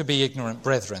have you to be ignorant,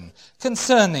 brethren,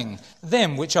 concerning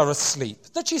them which are asleep,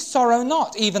 that ye sorrow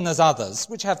not, even as others,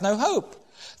 which have no hope.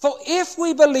 For if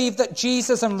we believe that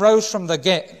Jesus rose from the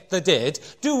dead,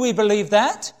 do we believe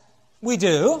that? We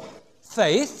do.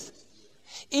 Faith.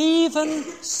 Even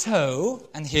so,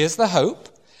 and here's the hope,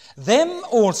 them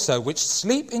also which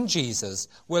sleep in Jesus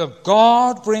will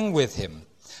God bring with him.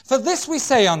 For this we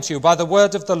say unto you by the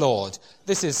word of the Lord.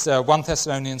 This is 1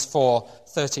 Thessalonians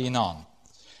 4:13 on.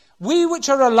 We which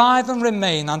are alive and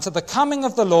remain unto the coming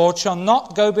of the Lord shall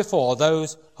not go before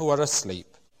those who are asleep.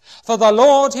 For the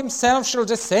Lord himself shall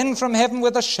descend from heaven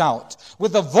with a shout,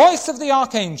 with the voice of the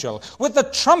archangel, with the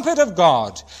trumpet of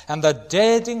God, and the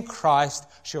dead in Christ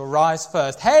shall rise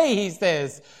first. Hey, he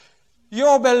says,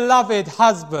 your beloved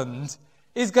husband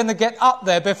is going to get up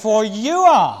there before you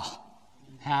are.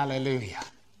 Hallelujah.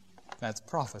 That's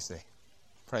prophecy.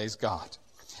 Praise God.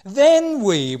 Then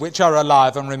we, which are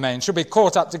alive and remain, shall be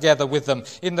caught up together with them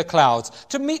in the clouds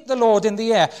to meet the Lord in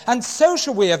the air. And so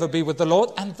shall we ever be with the Lord.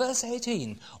 And verse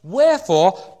 18,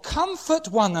 wherefore comfort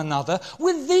one another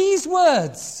with these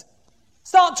words.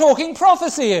 Start talking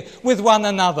prophecy with one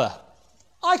another.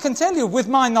 I can tell you, with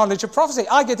my knowledge of prophecy,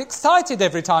 I get excited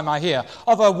every time I hear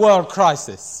of a world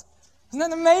crisis. Isn't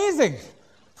that amazing?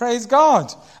 Praise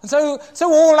God. And so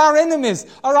all our enemies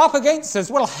are up against us.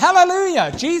 Well,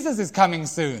 hallelujah, Jesus is coming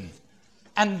soon.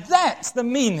 And that's the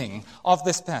meaning of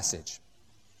this passage.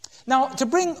 Now, to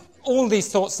bring all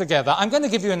these thoughts together, I'm going to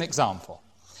give you an example.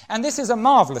 And this is a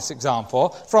marvelous example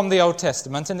from the Old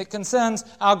Testament, and it concerns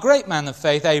our great man of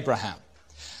faith, Abraham.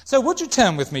 So would you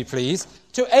turn with me, please,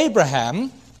 to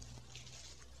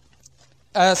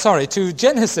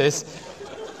Genesis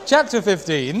chapter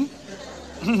 15.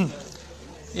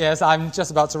 Yes, I'm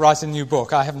just about to write a new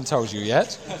book. I haven't told you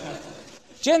yet.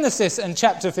 Genesis and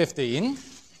chapter 15.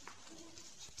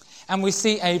 And we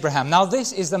see Abraham. Now,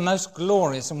 this is the most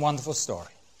glorious and wonderful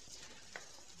story.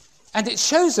 And it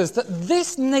shows us that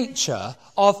this nature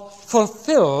of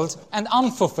fulfilled and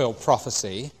unfulfilled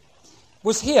prophecy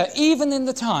was here even in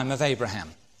the time of Abraham.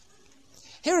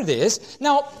 Here it is.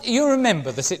 Now, you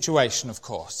remember the situation, of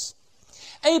course.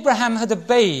 Abraham had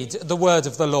obeyed the word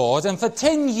of the Lord, and for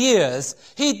 10 years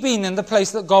he'd been in the place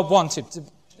that God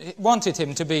wanted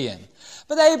him to be in.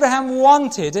 But Abraham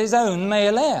wanted his own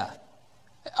male heir.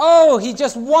 Oh, he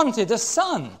just wanted a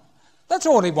son. That's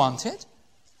all he wanted.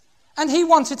 And he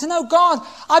wanted to know, God,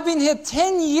 I've been here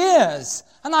 10 years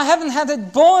and I haven't had a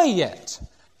boy yet.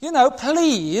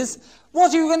 Please,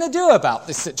 what are you going to do about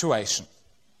this situation?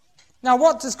 Now,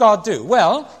 what does God do?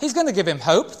 Well, he's going to give him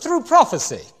hope through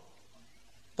prophecy.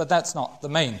 But that's not the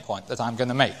main point that I'm going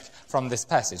to make from this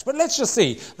passage. But let's just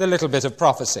see the little bit of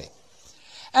prophecy.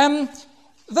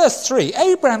 Verse 3,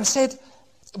 Abraham said,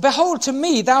 behold, to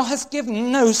me thou hast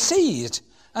given no seed,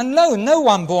 and lo, no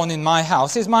one born in my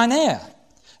house is mine heir.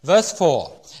 Verse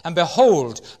 4, and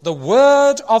behold, the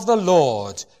word of the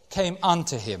Lord came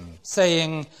unto him,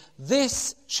 saying,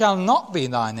 this shall not be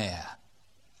thine heir,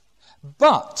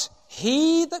 but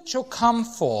he that shall come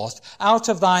forth out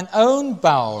of thine own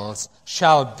bowels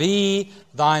shall be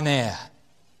thine heir.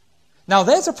 Now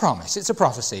there's a promise, it's a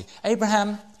prophecy.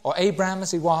 Abraham, or Abram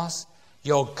as he was,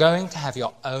 you're going to have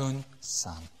your own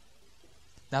son.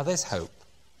 Now there's hope.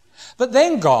 But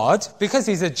then God, because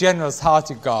he's a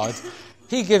generous-hearted God,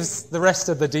 he gives the rest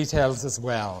of the details as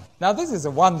well. Now this is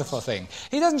a wonderful thing.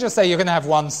 He doesn't just say you're going to have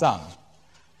one son.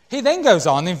 He then goes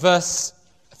on in verse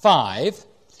 5,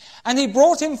 and he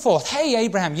brought him forth. Hey,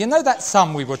 Abraham, you know that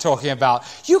son we were talking about?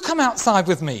 You come outside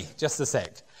with me, just a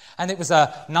sec. And it was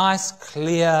a nice,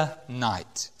 clear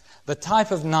night. The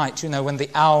type of night, when the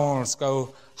owls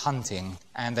go hunting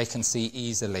and they can see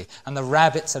easily. And the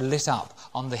rabbits are lit up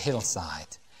on the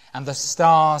hillside. And the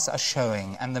stars are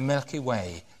showing and the Milky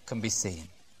Way can be seen.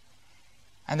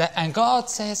 And God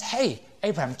says, hey,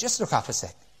 Abraham, just look up a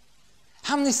sec.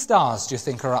 How many stars do you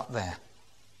think are up there?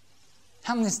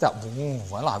 How many stars?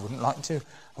 Well, I wouldn't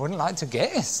like to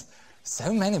guess.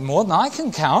 So many, more than I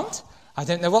can count. I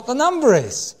don't know what the number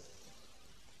is.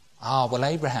 Well,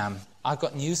 Abraham, I've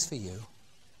got news for you.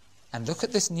 And look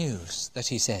at this news that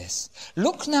he says.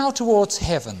 Look now towards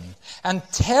heaven, and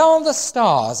tell the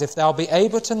stars if thou be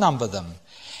able to number them.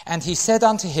 And he said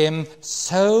unto him,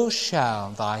 so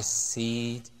shall thy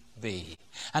seed be.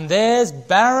 And there's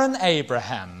barren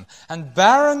Abraham and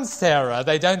barren Sarah.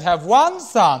 They don't have one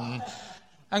son.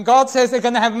 And God says they're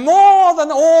going to have more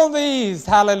than all these.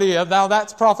 Hallelujah. Now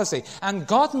that's prophecy. And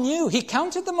God knew. He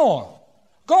counted them all.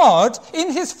 God,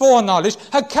 in his foreknowledge,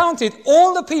 had counted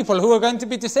all the people who were going to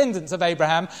be descendants of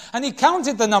Abraham, and he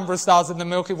counted the number of stars in the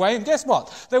Milky Way, and guess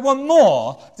what? There were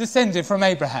more descended from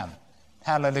Abraham.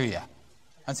 Hallelujah.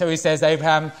 And so he says,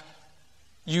 Abraham,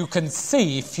 you can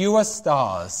see fewer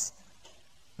stars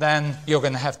than you're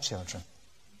going to have children.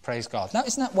 Praise God. Now,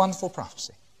 isn't that wonderful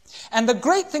prophecy? And the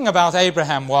great thing about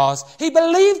Abraham was he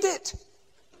believed it.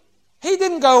 He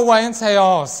didn't go away and say,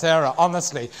 oh, Sarah,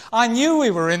 honestly, I knew we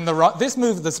were in the right... This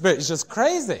move of the Spirit is just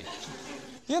crazy.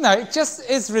 You know, it just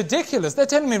is ridiculous. They're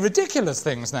telling me ridiculous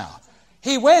things now.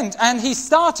 He went and he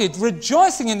started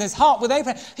rejoicing in his heart with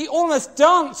Abraham. He almost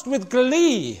danced with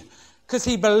glee because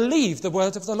he believed the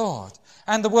word of the Lord.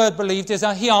 And the word believed is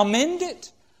he amened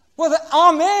it. Well,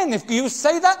 amen. If you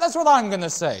say that, that's what I'm going to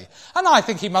say. And I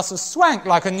think he must have swanked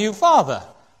like a new father.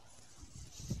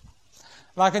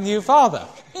 Like a new father.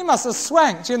 He must have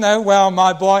swanked, well,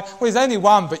 my boy, well, he's only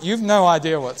one, but you've no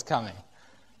idea what's coming.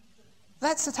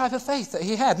 That's the type of faith that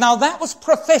he had. Now, that was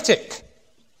prophetic.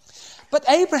 But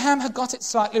Abraham had got it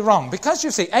slightly wrong. Because, you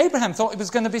see, Abraham thought it was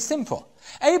going to be simple.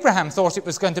 Abraham thought it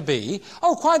was going to be,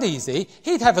 quite easy.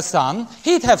 He'd have a son,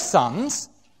 he'd have sons,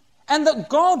 and that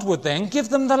God would then give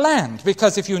them the land.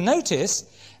 Because if you notice,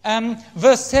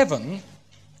 verse 7...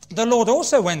 the Lord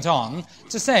also went on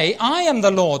to say, I am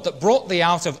the Lord that brought thee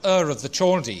out of Ur of the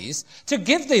Chaldees to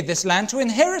give thee this land to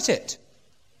inherit it.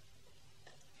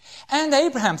 And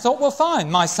Abraham thought, well, fine,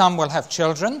 my son will have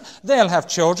children, they'll have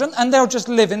children, and they'll just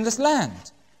live in this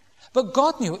land. But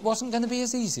God knew it wasn't going to be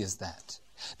as easy as that.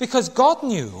 Because God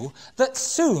knew that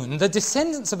soon the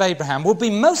descendants of Abraham would be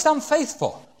most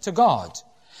unfaithful to God.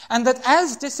 And that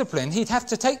as discipline, he'd have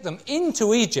to take them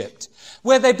into Egypt,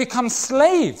 where they become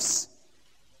slaves.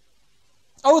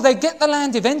 They get the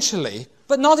land eventually,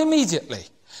 but not immediately.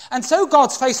 And so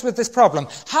God's faced with this problem.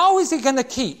 How is he going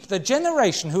to keep the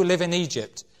generation who live in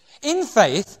Egypt in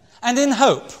faith and in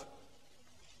hope?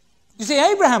 You see,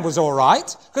 Abraham was all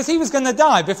right, because he was going to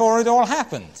die before it all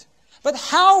happened. But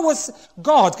how was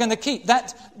God going to keep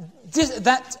that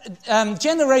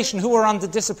generation who were under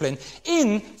discipline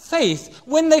in faith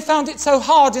when they found it so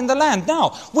hard in the land? Now,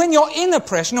 when you're in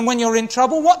oppression and when you're in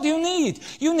trouble, what do you need?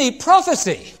 You need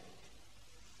prophecy.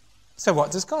 So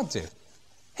what does God do?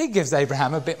 He gives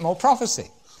Abraham a bit more prophecy.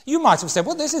 You might have said,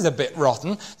 well, this is a bit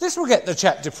rotten. This will get the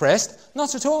chap depressed.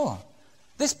 Not at all.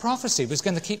 This prophecy was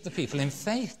going to keep the people in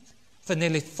faith for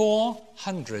nearly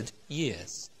 400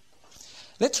 years.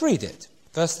 Let's read it.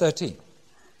 Verse 13.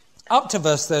 Up to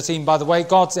verse 13, by the way,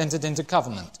 God's entered into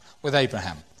covenant with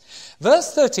Abraham.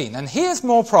 Verse 13, and here's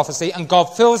more prophecy, and God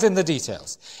fills in the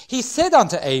details. He said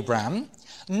unto Abraham,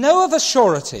 know of a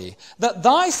surety that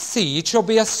thy seed shall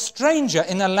be a stranger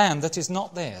in a land that is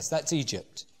not theirs, that's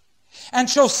Egypt, and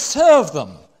shall serve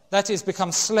them, that is,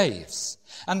 become slaves,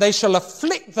 and they shall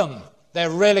afflict them, they're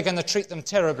really going to treat them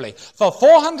terribly, for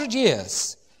 400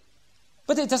 years.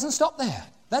 But it doesn't stop there.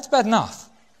 That's bad enough.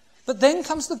 But then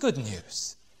comes the good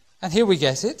news. And here we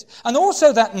get it. And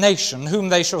also that nation whom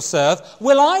they shall serve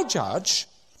will I judge,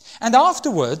 and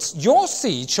afterwards your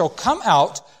seed shall come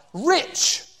out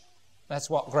rich. That's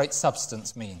what great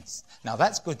substance means. Now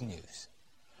that's good news.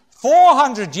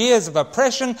 400 years of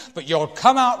oppression, but you'll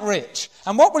come out rich.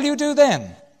 And what will you do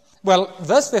then? Well,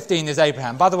 verse 15 is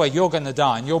Abraham. By the way, you're going to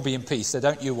die and you'll be in peace, so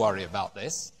don't you worry about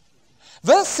this.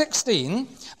 Verse 16,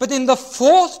 but in the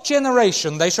fourth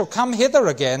generation they shall come hither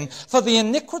again, for the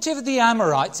iniquity of the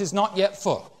Amorites is not yet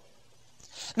full.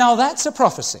 Now that's a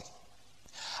prophecy.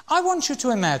 I want you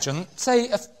to imagine, say,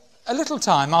 a little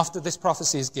time after this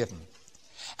prophecy is given.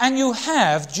 And you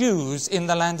have Jews in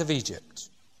the land of Egypt.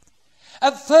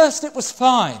 At first it was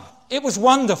fine. It was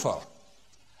wonderful.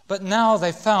 But now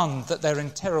they found that they're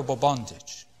in terrible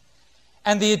bondage.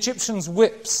 And the Egyptians'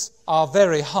 whips are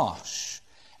very harsh.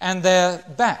 And their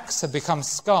backs have become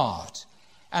scarred.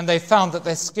 And they found that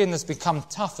their skin has become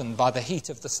toughened by the heat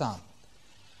of the sun.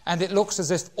 And it looks as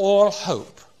if all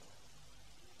hope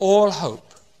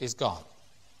is gone.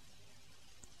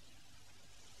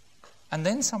 And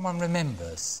then someone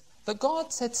remembers that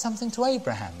God said something to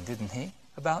Abraham, didn't he,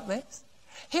 about this?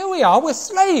 Here we are, we're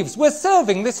slaves, we're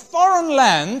serving this foreign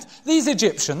land, these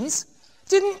Egyptians.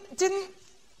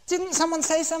 Didn't someone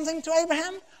say something to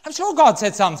Abraham? I'm sure God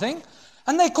said something.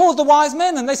 And they called the wise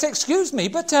men and they said, excuse me,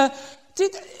 but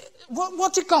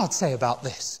what did God say about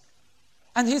this?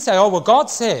 And he'd say, God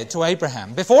said to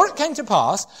Abraham, before it came to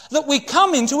pass, that we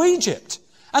come into Egypt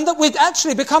and that we'd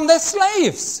actually become their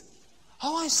slaves.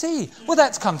 Oh, I see. Well,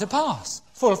 that's come to pass.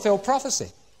 Fulfilled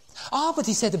prophecy. But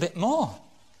he said a bit more.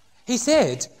 He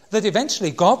said that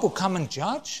eventually God will come and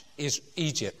judge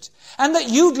Egypt and that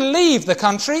you'd leave the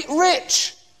country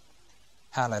rich.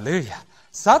 Hallelujah.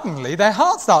 Suddenly their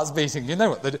heart starts beating. You know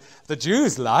what the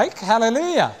Jews like.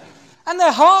 Hallelujah. And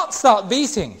their hearts start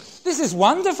beating. This is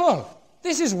wonderful.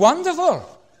 This is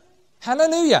wonderful.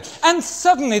 Hallelujah. And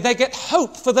suddenly they get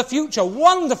hope for the future.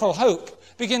 Wonderful hope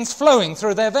begins flowing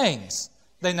through their veins.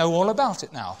 They know all about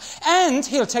it now. And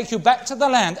he'll take you back to the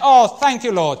land. Oh, thank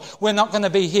you, Lord. We're not going to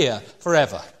be here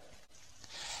forever.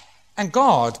 And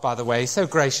God, by the way, so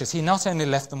gracious, he not only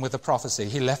left them with a prophecy,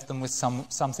 he left them with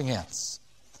something else.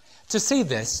 To see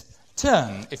this,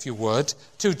 turn, if you would,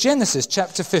 to Genesis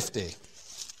chapter 50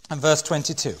 and verse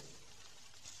 22.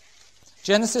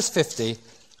 Genesis 50,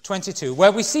 22,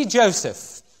 where we see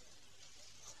Joseph.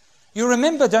 You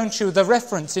remember, don't you, the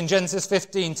reference in Genesis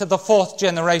 15 to the fourth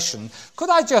generation. Could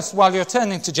I just, while you're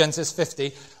turning to Genesis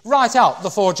 50, write out the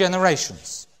 4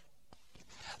 generations?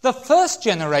 The first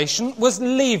generation was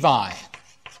Levi,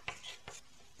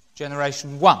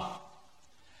 generation 1.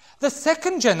 The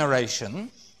second generation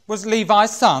was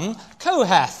Levi's son,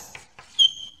 Kohath,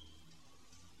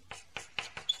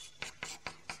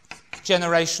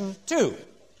 generation 2.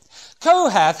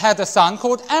 Kohath had a son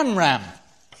called Amram,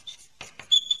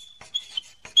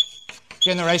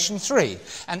 generation 3.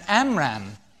 And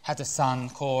Amram had a son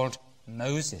called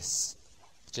Moses,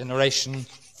 generation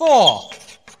 4.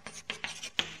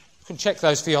 You can check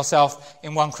those for yourself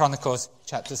in 1 Chronicles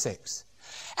chapter 6.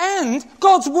 And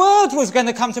God's word was going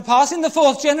to come to pass in the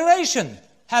 4th generation.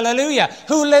 Hallelujah.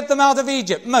 Who led them out of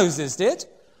Egypt? Moses did.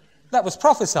 That was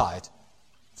prophesied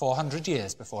 400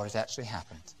 years before it actually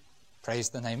happened. Praise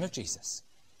the name of Jesus.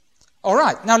 All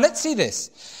right, now let's see this.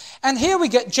 And here we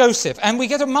get Joseph, and we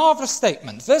get a marvelous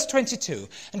statement. Verse 22,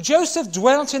 and Joseph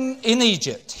dwelt in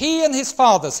Egypt, he and his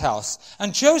father's house,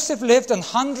 and Joseph lived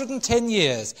 110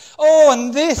 years. Oh,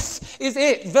 and this is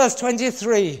it, verse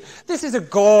 23. This is a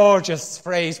gorgeous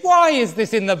phrase. Why is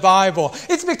this in the Bible?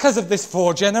 It's because of this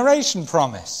 4-generation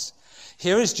promise.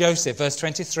 Here is Joseph, verse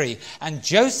 23. And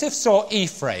Joseph saw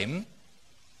Ephraim's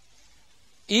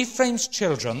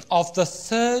children of the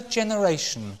 3rd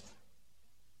generation.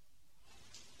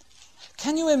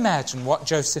 Can you imagine what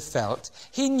Joseph felt?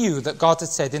 He knew that God had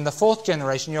said, in the 4th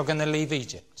generation, you're going to leave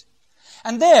Egypt.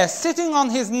 And there, sitting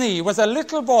on his knee, was a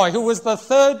little boy who was the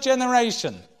 3rd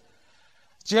generation.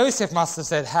 Joseph must have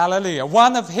said, hallelujah,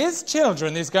 one of his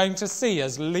children is going to see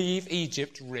us leave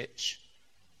Egypt rich.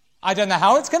 I don't know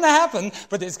how it's going to happen,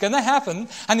 but it's going to happen.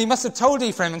 And he must have told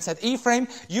Ephraim and said, Ephraim,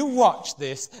 you watch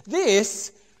this.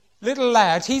 This little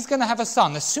lad, he's going to have a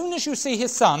son. As soon as you see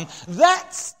his son,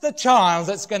 that's the child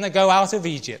that's going to go out of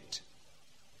Egypt.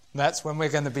 That's when we're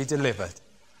going to be delivered.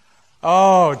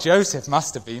 Oh, Joseph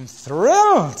must have been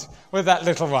thrilled with that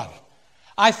little one.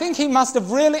 I think he must have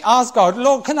really asked God,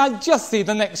 Lord, can I just see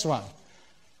the next one?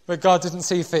 But God didn't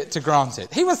see fit to grant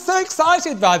it. He was so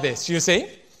excited by this, you see.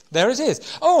 There it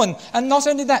is. Oh, and not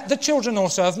only that, the children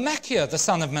also of Machir, the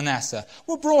son of Manasseh,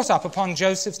 were brought up upon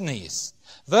Joseph's knees.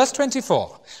 Verse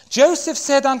 24, Joseph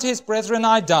said unto his brethren,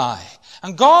 I die,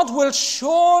 and God will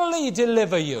surely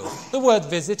deliver you. The word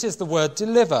visit is the word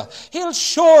deliver. He'll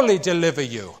surely deliver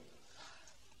you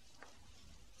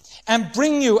and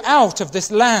bring you out of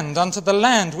this land unto the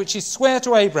land which he sware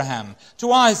to Abraham,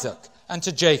 to Isaac, and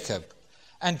to Jacob.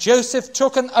 And Joseph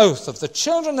took an oath of the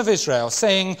children of Israel,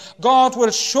 saying, God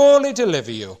will surely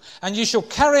deliver you, and ye shall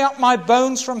carry up my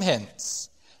bones from hence.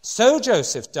 So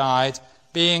Joseph died,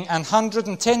 being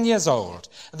 110 years old.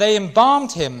 They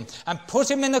embalmed him and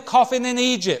put him in a coffin in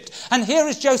Egypt. And here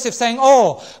is Joseph saying,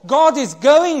 oh, God is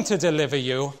going to deliver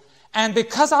you. And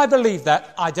because I believe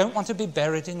that, I don't want to be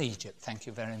buried in Egypt. Thank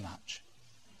you very much.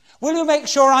 Will you make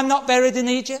sure I'm not buried in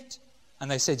Egypt? And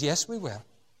they said, yes, we will.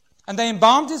 And they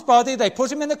embalmed his body, they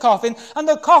put him in the coffin, and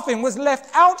the coffin was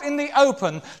left out in the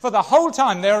open for the whole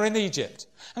time they were in Egypt.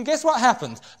 And guess what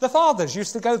happened? The fathers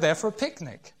used to go there for a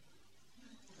picnic.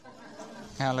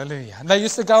 Hallelujah. And they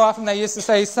used to go up and they used to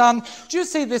say, son, do you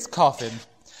see this coffin?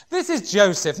 This is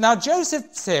Joseph. Now Joseph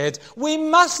said, we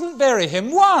mustn't bury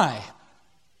him. Why?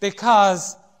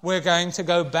 Because we're going to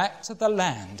go back to the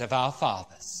land of our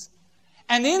fathers.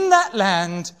 And in that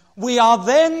land, we are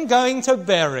then going to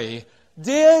bury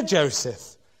dear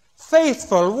Joseph,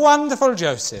 faithful, wonderful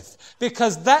Joseph,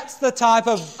 because that's the type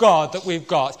of God that we've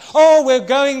got. Oh, we're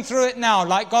going through it now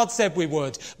like God said we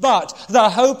would. But the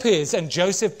hope is, and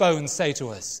Joseph Bones say to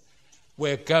us,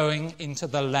 we're going into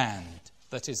the land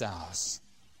that is ours.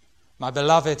 My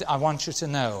beloved, I want you to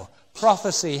know,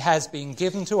 prophecy has been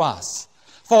given to us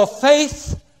for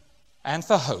faith and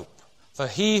for hope. For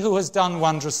he who has done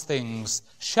wondrous things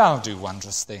shall do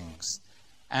wondrous things,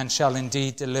 and shall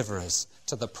indeed deliver us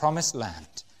to the promised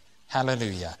land.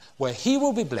 Hallelujah. Where he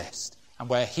will be blessed and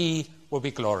where he will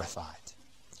be glorified.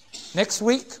 Next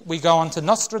week, we go on to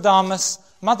Nostradamus,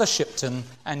 Mother Shipton,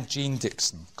 and Jean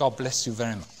Dixon. God bless you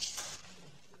very much.